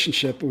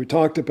relationship. We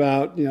talked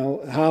about, you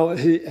know, how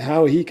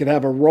he could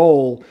have a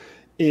role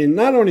in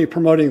not only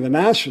promoting the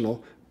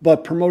National,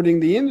 but promoting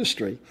the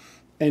industry.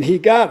 And he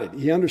got it.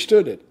 He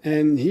understood it.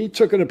 And he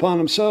took it upon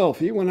himself.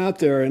 He went out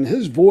there and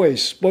his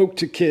voice spoke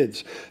to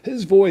kids.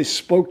 His voice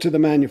spoke to the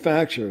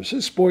manufacturers.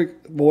 His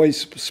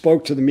voice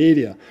spoke to the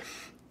media.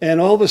 And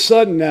all of a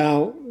sudden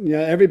now, you know,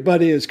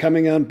 everybody is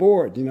coming on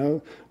board. You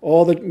know,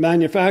 all the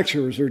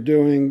manufacturers are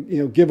doing,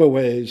 you know,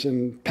 giveaways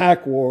and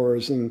pack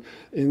wars, and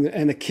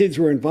the kids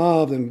were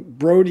involved. And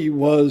Brody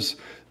was,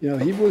 you know,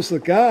 he was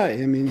the guy.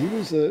 I mean, he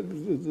was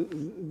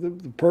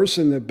the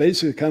person that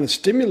basically kind of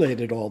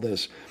stimulated all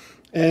this.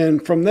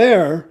 And from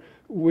there,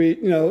 we,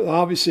 you know,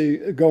 obviously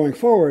going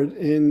forward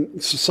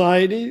in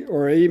society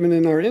or even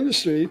in our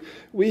industry,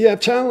 we have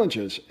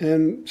challenges.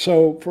 And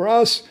so for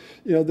us,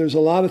 you know, there's a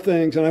lot of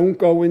things, and I won't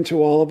go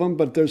into all of them,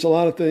 but there's a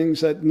lot of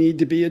things that need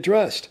to be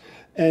addressed.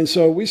 And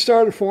so we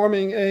started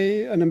forming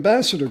an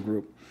ambassador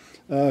group.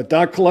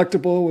 Doc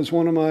Collectible was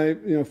one of my,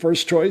 you know,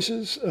 first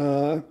choices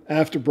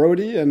after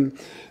Brody. And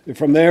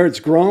from there, it's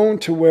grown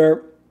to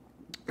where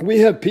we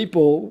have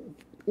people,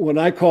 what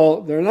I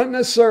call, they're not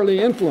necessarily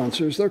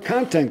influencers, they're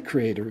content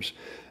creators.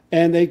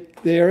 And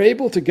they are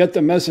able to get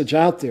the message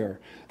out there.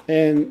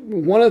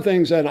 And one of the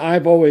things that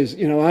I've always,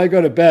 you know, I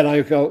go to bed,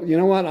 I go, you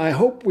know what, I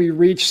hope we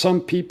reach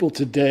some people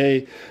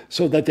today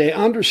so that they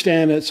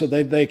understand it, so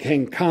that they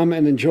can come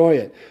and enjoy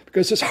it.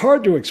 Because it's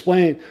hard to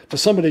explain to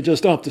somebody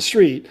just off the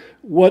street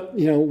what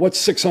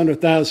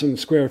 600,000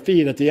 square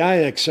feet at the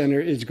IX Center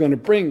is going to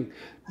bring.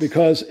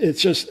 Because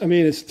it's just, I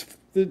mean, it's,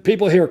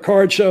 people hear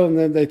card show and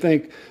then they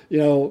think, you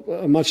know,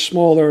 a much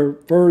smaller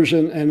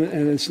version, and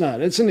it's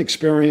not. It's an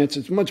experience.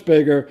 It's much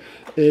bigger.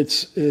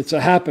 It's a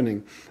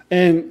happening.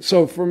 And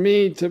so for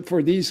me,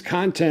 for these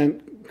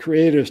content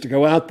creators to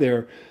go out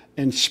there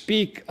and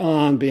speak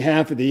on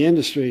behalf of the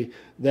industry,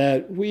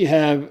 that we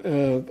have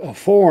a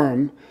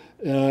forum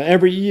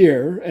every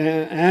year,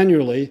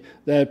 annually,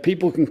 that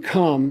people can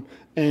come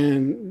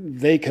and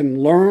they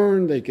can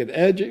learn, they can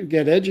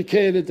get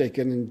educated, they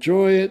can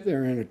enjoy it,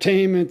 their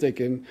entertainment, they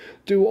can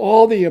do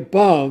all the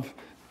above.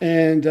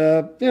 And,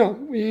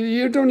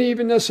 you don't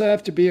even necessarily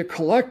have to be a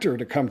collector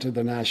to come to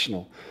the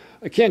National.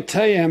 I can't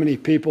tell you how many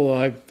people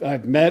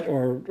I've met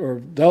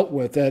or dealt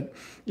with that,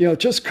 you know,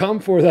 just come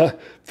for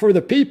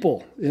the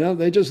people. You know,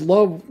 they just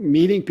love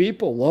meeting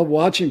people, love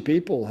watching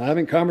people,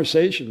 having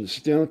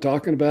conversations, you know,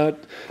 talking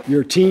about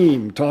your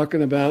team,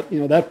 talking about, you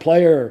know, that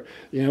player,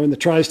 you know, in the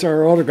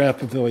TriStar Autograph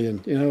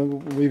Pavilion. You know,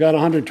 we got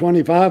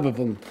 125 of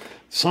them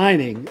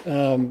signing.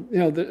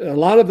 A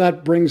lot of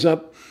that brings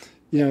up,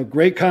 you know,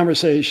 great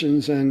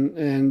conversations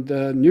and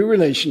new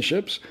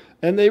relationships,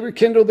 and they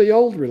rekindle the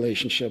old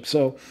relationships.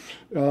 So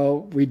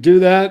we do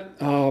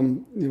that.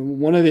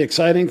 One of the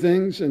exciting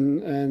things,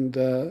 and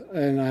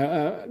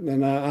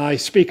I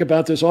speak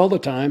about this all the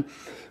time.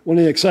 One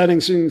of the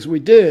exciting things we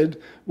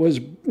did was,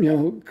 you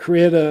know,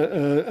 create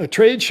a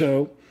trade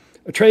show,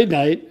 a trade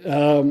night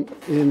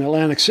in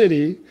Atlantic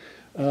City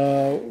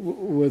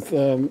with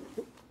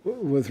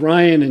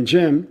Ryan and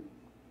Jim,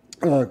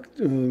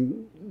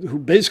 who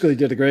basically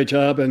did a great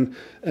job, and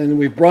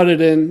we brought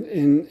it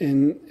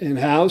in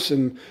house.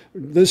 And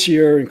this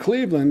year in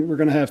Cleveland, we're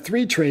going to have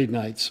 3 trade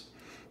nights,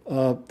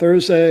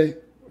 Thursday,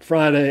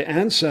 Friday,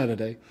 and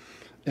Saturday.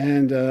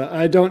 And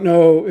I don't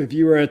know if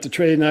you were at the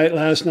trade night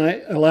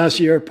last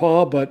year,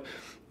 Paul, but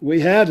we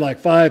had like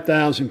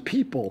 5,000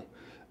 people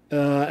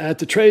at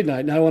the trade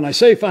night. Now, when I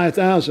say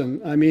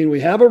 5,000, I mean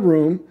we have a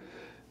room,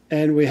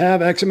 and we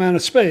have X amount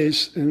of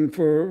space, and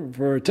for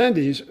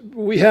attendees,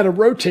 we had to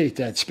rotate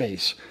that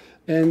space.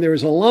 And there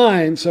was a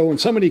line, so when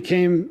somebody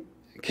came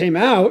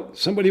out,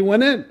 somebody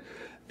went in.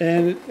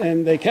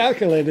 And they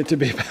calculated to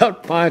be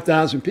about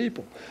 5,000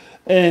 people.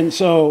 And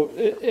so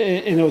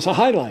and it was a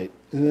highlight.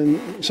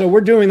 And so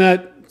we're doing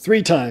that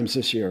 3 times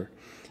this year.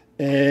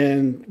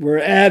 And we're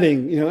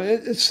adding,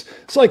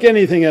 it's like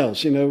anything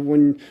else.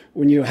 When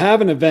you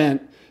have an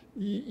event,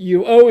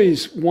 you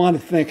always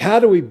want to think, how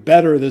do we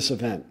better this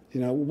event?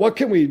 What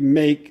can we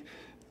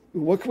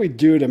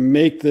do to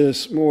make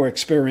this more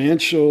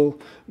experiential,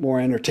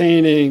 more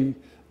entertaining,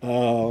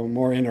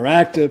 more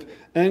interactive?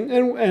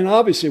 And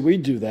obviously we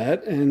do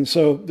that. And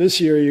so this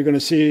year you're going to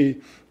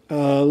see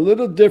a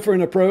little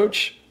different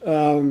approach.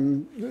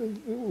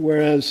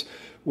 Whereas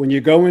when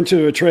you go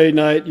into a trade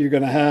night, you're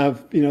going to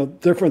have,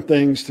 different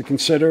things to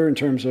consider in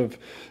terms of,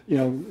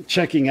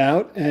 checking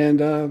out.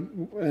 And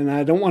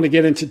I don't want to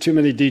get into too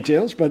many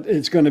details, but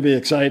it's going to be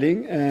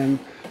exciting, and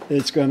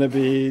it's going to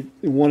be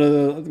one of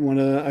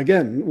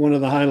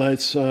the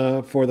highlights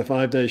for the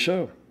 5-day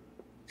show.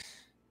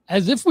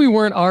 As if we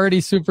weren't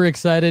already super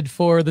excited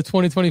for the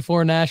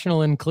 2024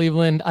 National in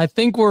Cleveland, I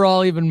think we're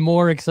all even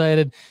more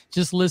excited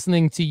just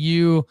listening to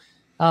you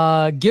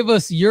give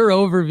us your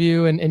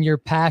overview and your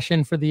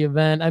passion for the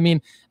event. I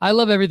mean, I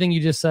love everything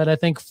you just said. I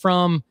think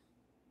from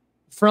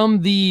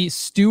the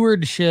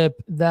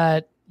stewardship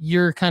that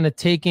you're kind of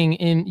taking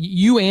in,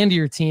 you and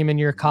your team and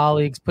your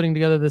colleagues putting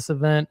together this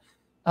event,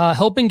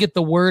 helping get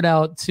the word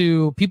out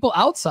to people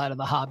outside of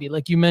the hobby.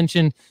 Like you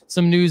mentioned,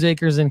 some news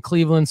anchors in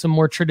Cleveland, some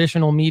more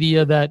traditional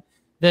media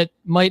that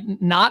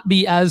might not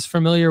be as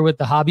familiar with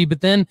the hobby.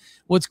 But then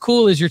what's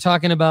cool is you're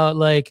talking about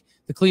like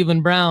the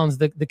Cleveland Browns,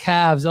 the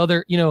Cavs,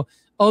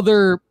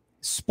 other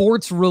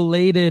sports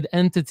related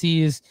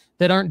entities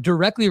that aren't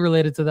directly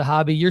related to the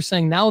hobby. You're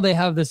saying now they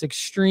have this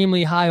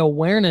extremely high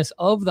awareness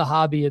of the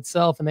hobby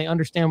itself, and they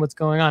understand what's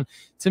going on.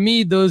 To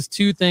me, those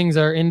two things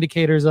are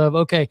indicators of,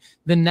 okay,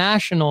 the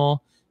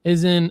National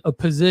is in a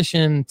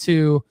position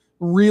to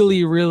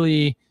really,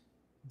 really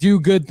do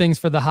good things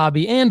for the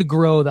hobby and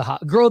grow the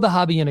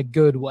hobby in a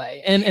good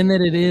way. And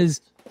that it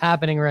is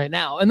happening right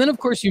now. And then of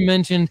course you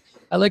mentioned,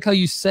 I like how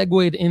you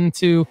segued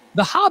into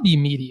the hobby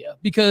media,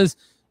 because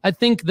I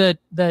think that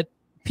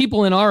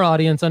people in our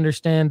audience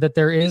understand that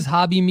there is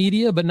hobby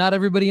media, but not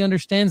everybody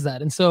understands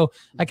that. And so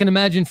I can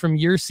imagine from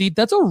your seat,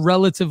 that's a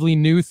relatively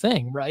new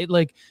thing, right?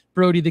 Like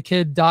Brody the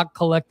Kid, Doc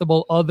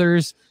Collectible,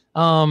 others.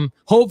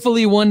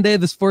 Hopefully one day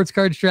the Sports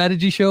Card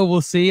Strategy Show,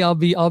 we'll see. I'll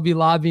be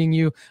lobbying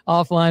you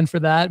offline for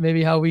that,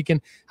 maybe how we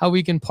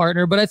can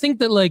partner. But I think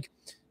that like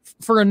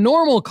for a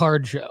normal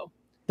card show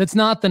that's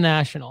not the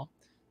National,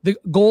 the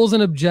goals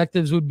and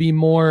objectives would be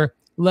more,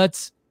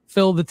 let's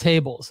fill the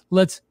tables,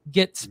 let's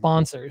get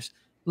sponsors,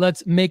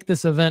 let's make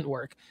this event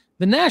work.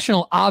 The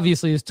National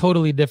obviously is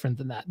totally different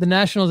than that. The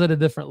National is at a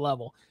different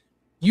level.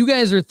 You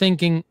guys are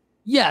thinking,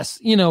 yes,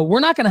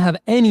 we're not going to have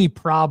any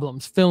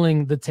problems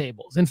filling the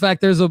tables. In fact,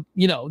 there's a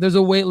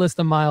wait list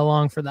a mile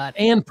long for that,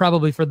 and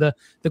probably for the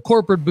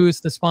corporate booths,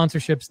 the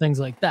sponsorships, things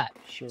like that.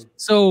 Sure.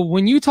 So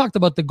when you talked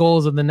about the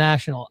goals of the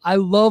National, I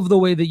love the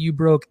way that you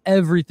broke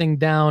everything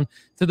down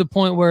to the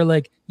point where,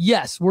 like,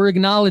 yes, we're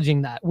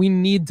acknowledging that we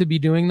need to be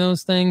doing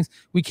those things.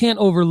 We can't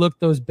overlook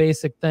those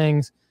basic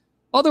things.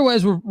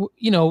 Otherwise,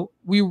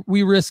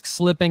 we risk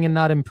slipping and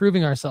not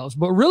improving ourselves.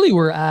 But really,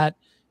 we're at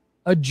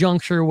a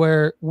juncture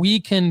where we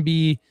can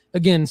be,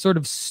 again, sort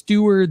of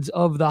stewards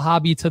of the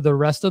hobby to the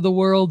rest of the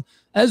world,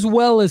 as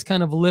well as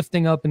kind of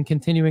lifting up and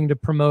continuing to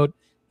promote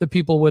the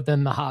people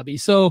within the hobby.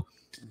 So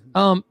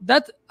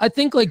I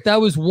think like that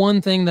was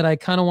one thing that I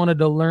kind of wanted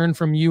to learn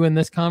from you in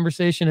this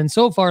conversation. And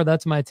so far,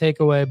 that's my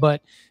takeaway.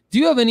 But do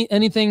you have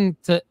anything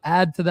to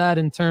add to that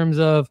in terms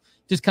of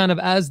just kind of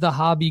as the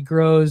hobby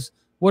grows,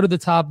 what are the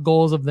top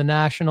goals of the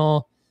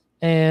National?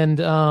 And,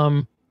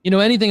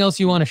 anything else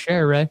you want to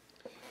share, Ray?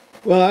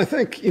 Well, I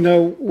think,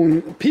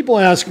 when people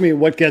ask me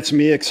what gets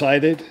me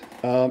excited,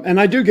 and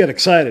I do get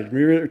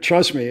excited,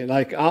 trust me,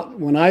 like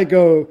when I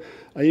go,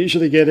 I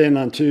usually get in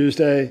on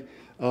Tuesday,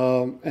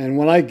 and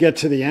when I get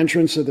to the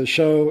entrance of the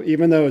show,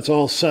 even though it's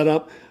all set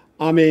up,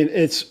 I mean,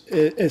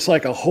 it's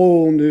like a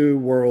whole new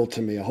world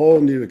to me, a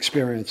whole new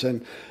experience,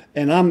 and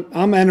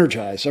I'm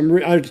energized.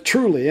 I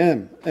truly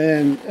am,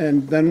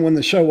 and then when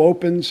the show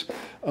opens,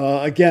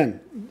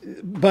 again,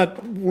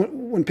 but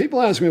when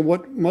people ask me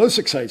what most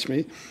excites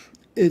me,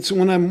 it's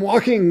when I'm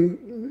walking,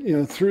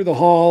 through the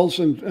halls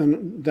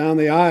and down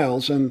the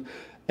aisles, and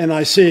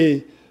I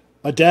see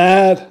a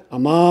dad, a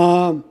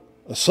mom,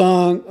 a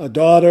son, a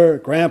daughter, a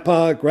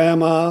grandpa,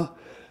 grandma,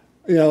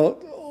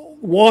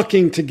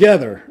 walking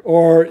together,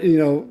 or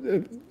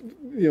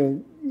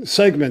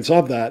segments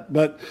of that.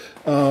 But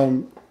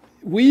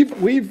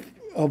we've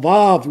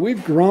evolved,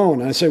 we've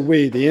grown. I say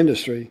we, the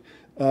industry,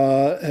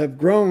 have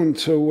grown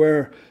to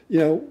where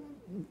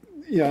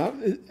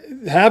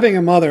having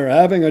a mother,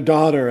 having a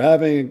daughter,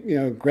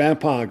 having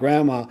grandpa,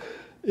 grandma,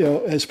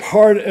 as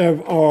part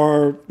of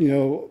our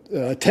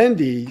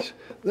attendees,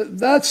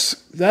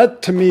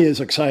 that to me is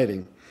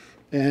exciting.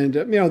 And,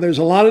 there's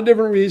a lot of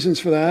different reasons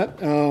for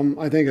that.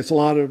 I think it's a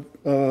lot of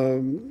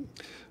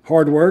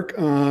hard work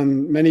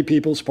on many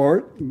people's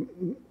part,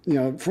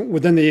 from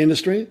within the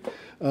industry.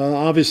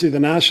 Obviously, the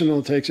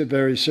National takes it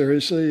very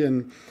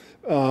seriously.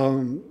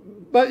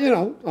 But,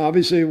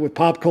 obviously with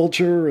pop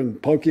culture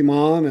and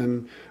Pokemon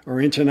and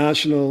our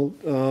international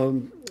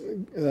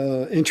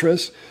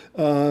interests,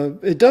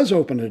 it does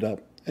open it up.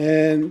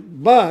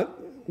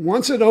 But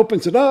once it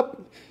opens it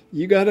up,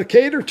 you got to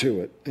cater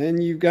to it,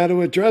 and you got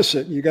to address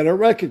it. You got to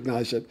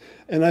recognize it.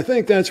 And I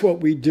think that's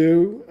what we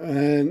do.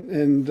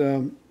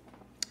 And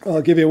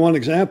I'll give you one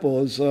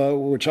example,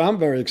 which I'm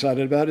very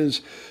excited about,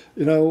 is,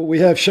 we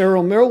have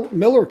Cheryl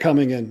Miller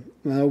coming in.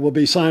 We'll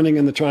be signing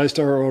in the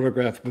TriStar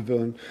Autograph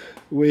Pavilion.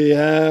 We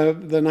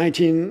have the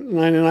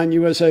 1999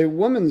 USA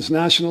Women's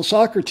National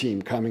Soccer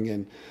Team coming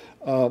in.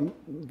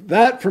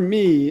 That, for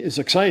me, is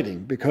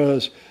exciting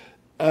because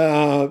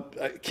I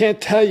can't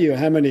tell you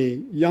how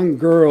many young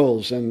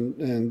girls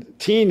and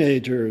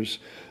teenagers,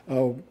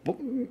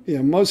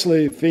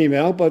 mostly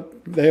female,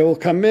 but they will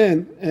come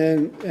in,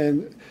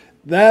 and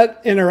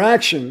that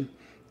interaction,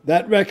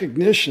 that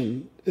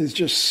recognition is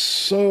just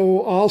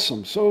so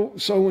awesome,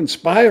 so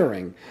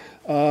inspiring.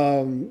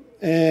 So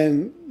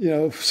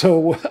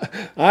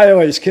I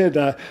always kid,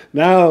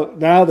 now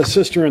the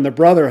sister and the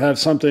brother have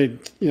something,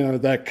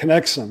 that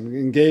connects them,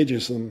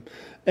 engages them.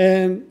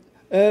 And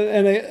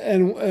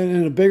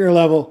in a bigger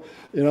level,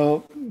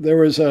 there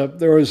was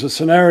a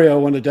scenario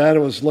when the dad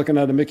was looking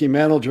at a Mickey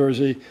Mantle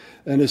jersey,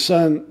 and his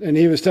son, and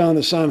he was telling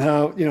his son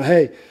how,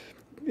 hey,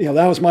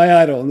 that was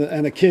my idol.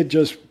 And the kid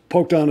just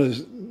poked on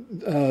his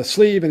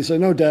sleeve, and he said,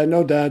 no,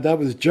 Dad, that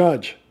was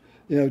Judge.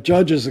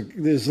 Judge is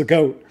the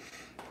GOAT.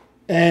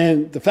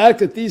 And the fact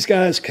that these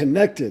guys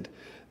connected,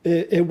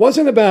 it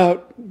wasn't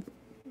about,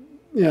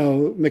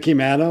 Mickey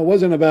Mantle. It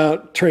wasn't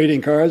about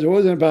trading cards. It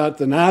wasn't about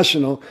the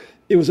National.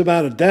 It was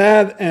about a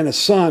dad and a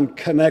son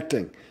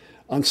connecting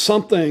on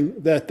something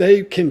that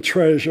they can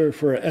treasure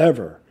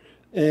forever.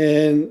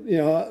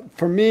 And,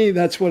 for me,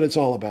 that's what it's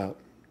all about.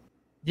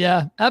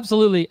 Yeah,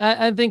 absolutely.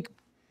 I think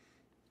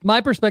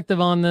my perspective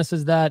on this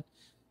is that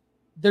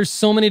there's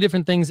so many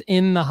different things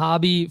in the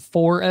hobby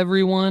for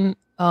everyone.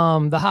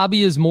 The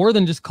hobby is more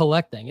than just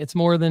collecting. It's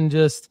more than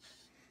just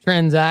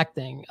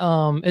transacting.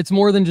 It's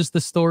more than just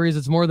the stories.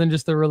 It's more than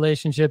just the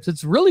relationships.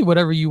 It's really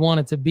whatever you want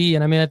it to be.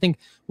 And I mean, I think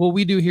what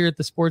we do here at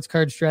the Sports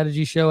Card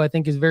Strategy Show, I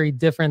think, is very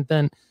different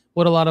than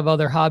what a lot of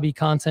other hobby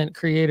content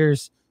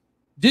creators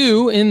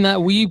do, in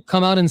that we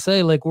come out and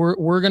say, like,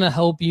 we're going to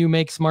help you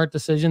make smart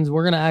decisions.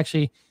 We're going to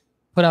actually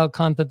put out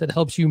content that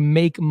helps you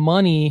make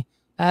money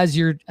as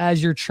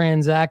you're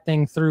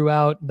transacting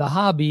throughout the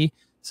hobby,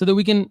 so that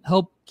we can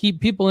help keep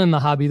people in the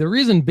hobby. The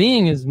reason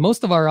being is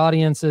most of our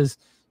audience is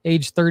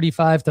age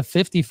 35 to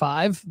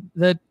 55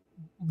 that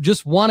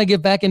just want to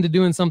get back into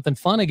doing something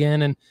fun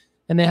again, and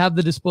they have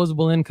the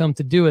disposable income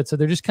to do it. So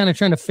they're just kind of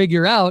trying to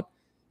figure out,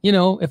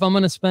 if I'm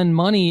going to spend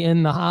money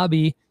in the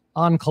hobby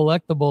on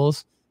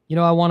collectibles,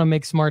 I want to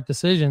make smart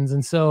decisions.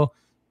 And so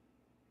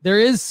there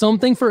is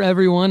something for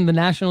everyone. The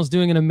National's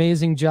doing an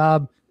amazing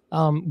job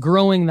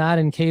growing that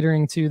and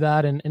catering to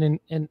that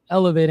and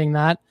elevating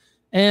that.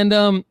 And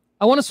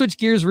I want to switch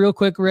gears real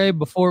quick, Ray,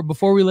 before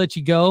we let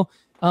you go.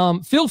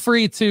 Feel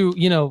free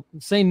to,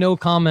 say no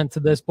comment to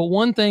this, but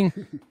one thing,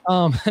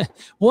 I'll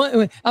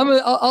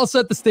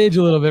set the stage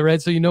a little bit,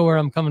 right? So you know where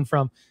I'm coming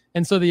from.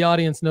 And so the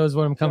audience knows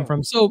where I'm coming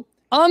from. So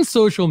on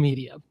social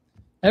media,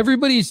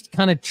 everybody's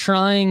kind of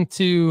trying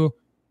to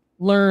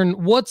learn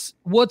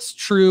what's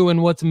true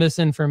and what's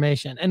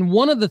misinformation. And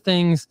one of the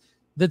things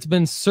that's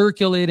been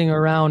circulating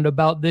around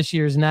about this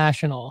year's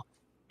National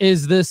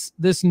is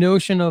this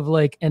notion of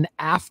like an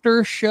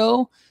after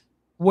show,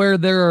 where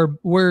there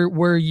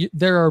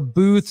are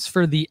booths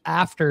for the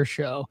after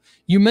show.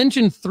 You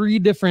mentioned 3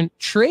 different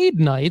trade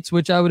nights,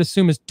 which I would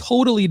assume is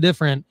totally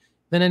different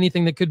than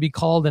anything that could be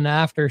called an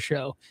after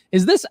show.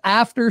 Is this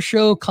after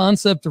show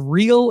concept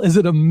real? Is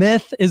it a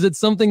myth? Is it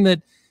something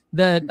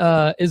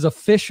that is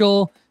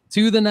official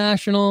to the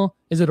National?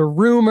 Is it a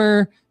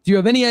rumor? Do you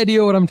have any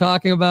idea what I'm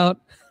talking about?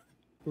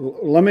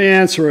 Let me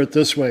answer it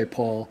this way,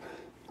 Paul.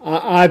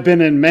 I've been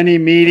in many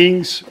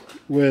meetings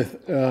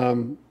with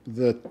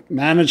the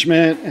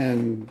management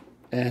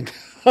and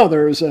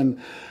others, and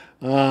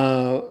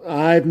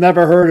I've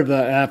never heard of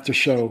the after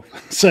show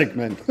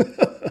segment.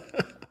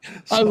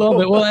 I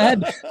love it. Well, I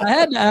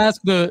had to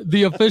ask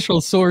the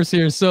official source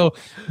here. So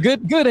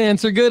good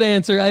answer.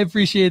 I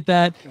appreciate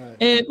that. Right.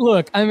 And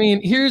look, I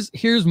mean,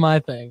 here's my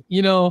thing.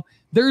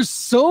 There's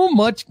so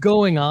much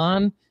going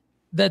on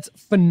that's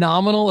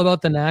phenomenal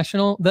about the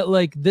National that,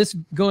 like, this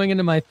going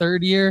into my 3rd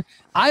year,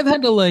 I've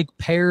had to like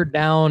pare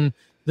down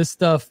the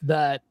stuff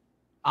that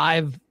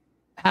I've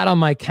had on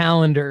my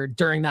calendar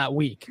during that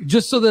week,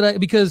 just so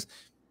that because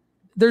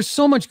there's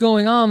so much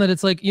going on that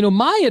it's like,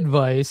 my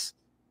advice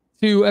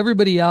to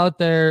everybody out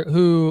there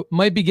who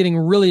might be getting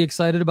really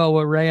excited about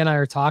what Ray and I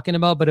are talking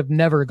about, but have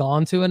never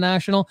gone to a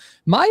National,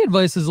 my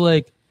advice is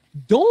like,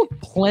 don't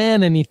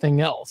plan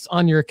anything else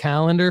on your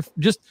calendar.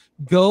 Just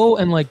go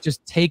and like,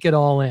 just take it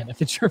all in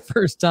if it's your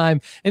first time.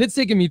 And it's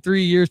taken me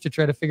 3 years to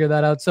try to figure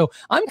that out. So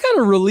I'm kind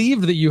of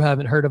relieved that you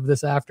haven't heard of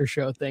this after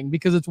show thing,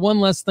 because it's one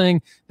less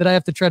thing that I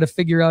have to try to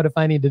figure out if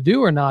I need to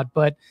do or not.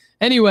 But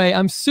anyway,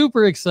 I'm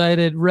super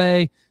excited.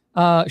 Ray,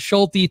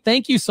 Schulte,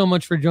 thank you so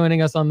much for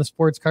joining us on the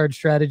Sports Card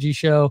Strategy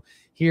Show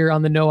here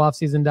on the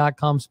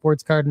nooffseason.com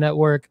Sports Card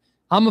Network.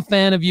 I'm a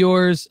fan of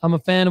yours. I'm a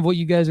fan of what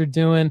you guys are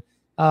doing.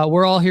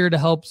 We're all here to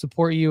help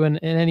support you in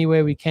any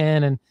way we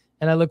can. And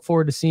I look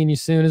forward to seeing you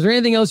soon. Is there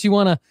anything else you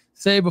want to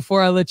say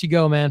before I let you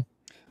go, man?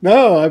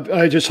 No,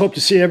 I just hope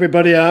to see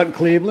everybody out in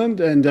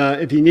Cleveland. And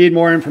if you need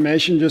more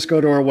information, just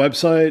go to our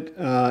website,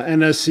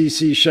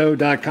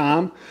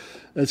 nsccshow.com.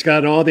 It's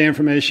got all the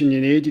information you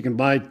need. You can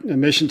buy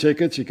admission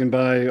tickets. You can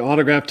buy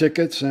autograph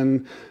tickets,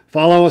 and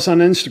follow us on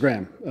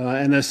Instagram,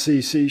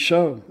 NSCC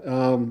Show.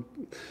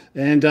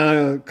 And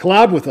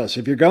collab with us.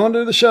 If you're going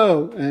to the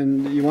show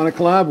and you want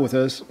to collab with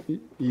us,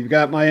 you've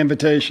got my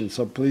invitation.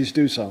 So please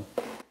do so.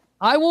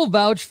 I will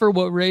vouch for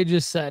what Ray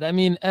just said. I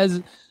mean,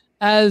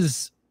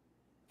 as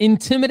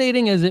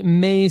intimidating as it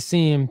may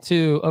seem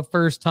to a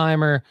first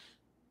timer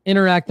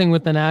interacting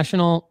with the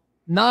National,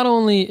 not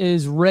only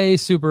is Ray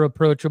super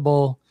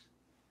approachable,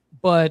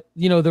 but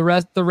you know, the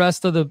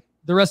rest of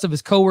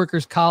his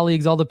coworkers,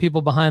 colleagues, all the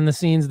people behind the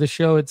scenes, the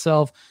show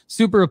itself,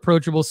 super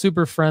approachable,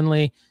 super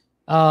friendly.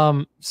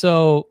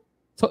 So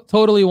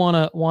totally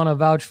want to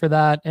vouch for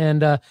that.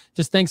 And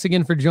just thanks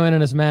again for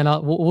joining us, man.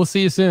 We'll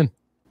see you soon.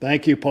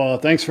 Thank you, Paul.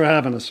 Thanks for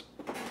having us.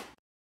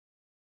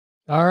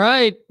 All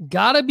right.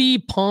 Gotta be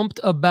pumped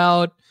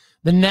about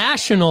the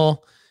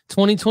National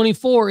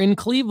 2024 in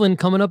Cleveland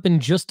coming up in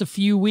just a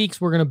few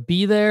weeks. We're going to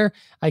be there.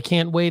 I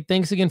can't wait.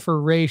 Thanks again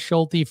for Ray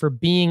Schulte for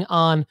being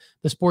on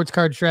the Sports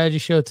Card Strategy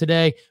Show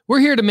today. We're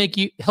here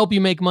to help you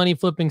make money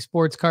flipping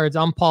sports cards.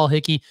 I'm Paul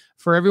Hickey.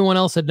 For everyone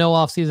else at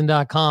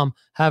nooffseason.com,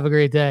 have a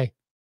great day.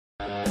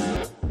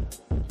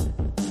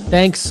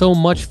 Thanks so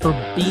much for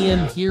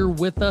being here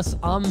with us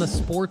on the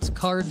Sports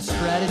Card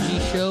Strategy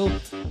Show.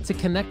 To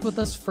connect with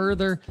us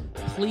further,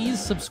 please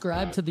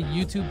subscribe to the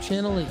YouTube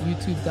channel at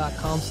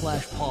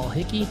youtube.com/Paul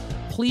Hickey.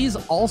 Please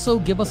also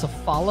give us a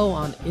follow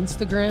on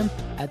Instagram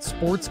at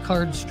Sports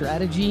Card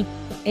Strategy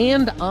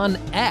and on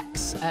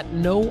X at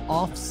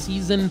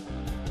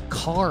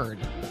NoOffSeasonCard.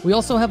 We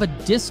also have a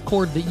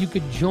Discord that you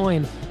could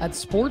join at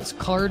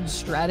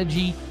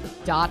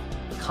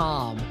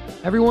sportscardstrategy.com.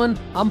 Everyone,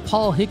 I'm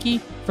Paul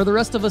Hickey. For the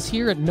rest of us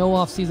here at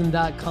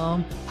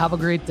nooffseason.com, have a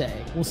great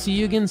day. We'll see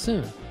you again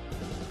soon.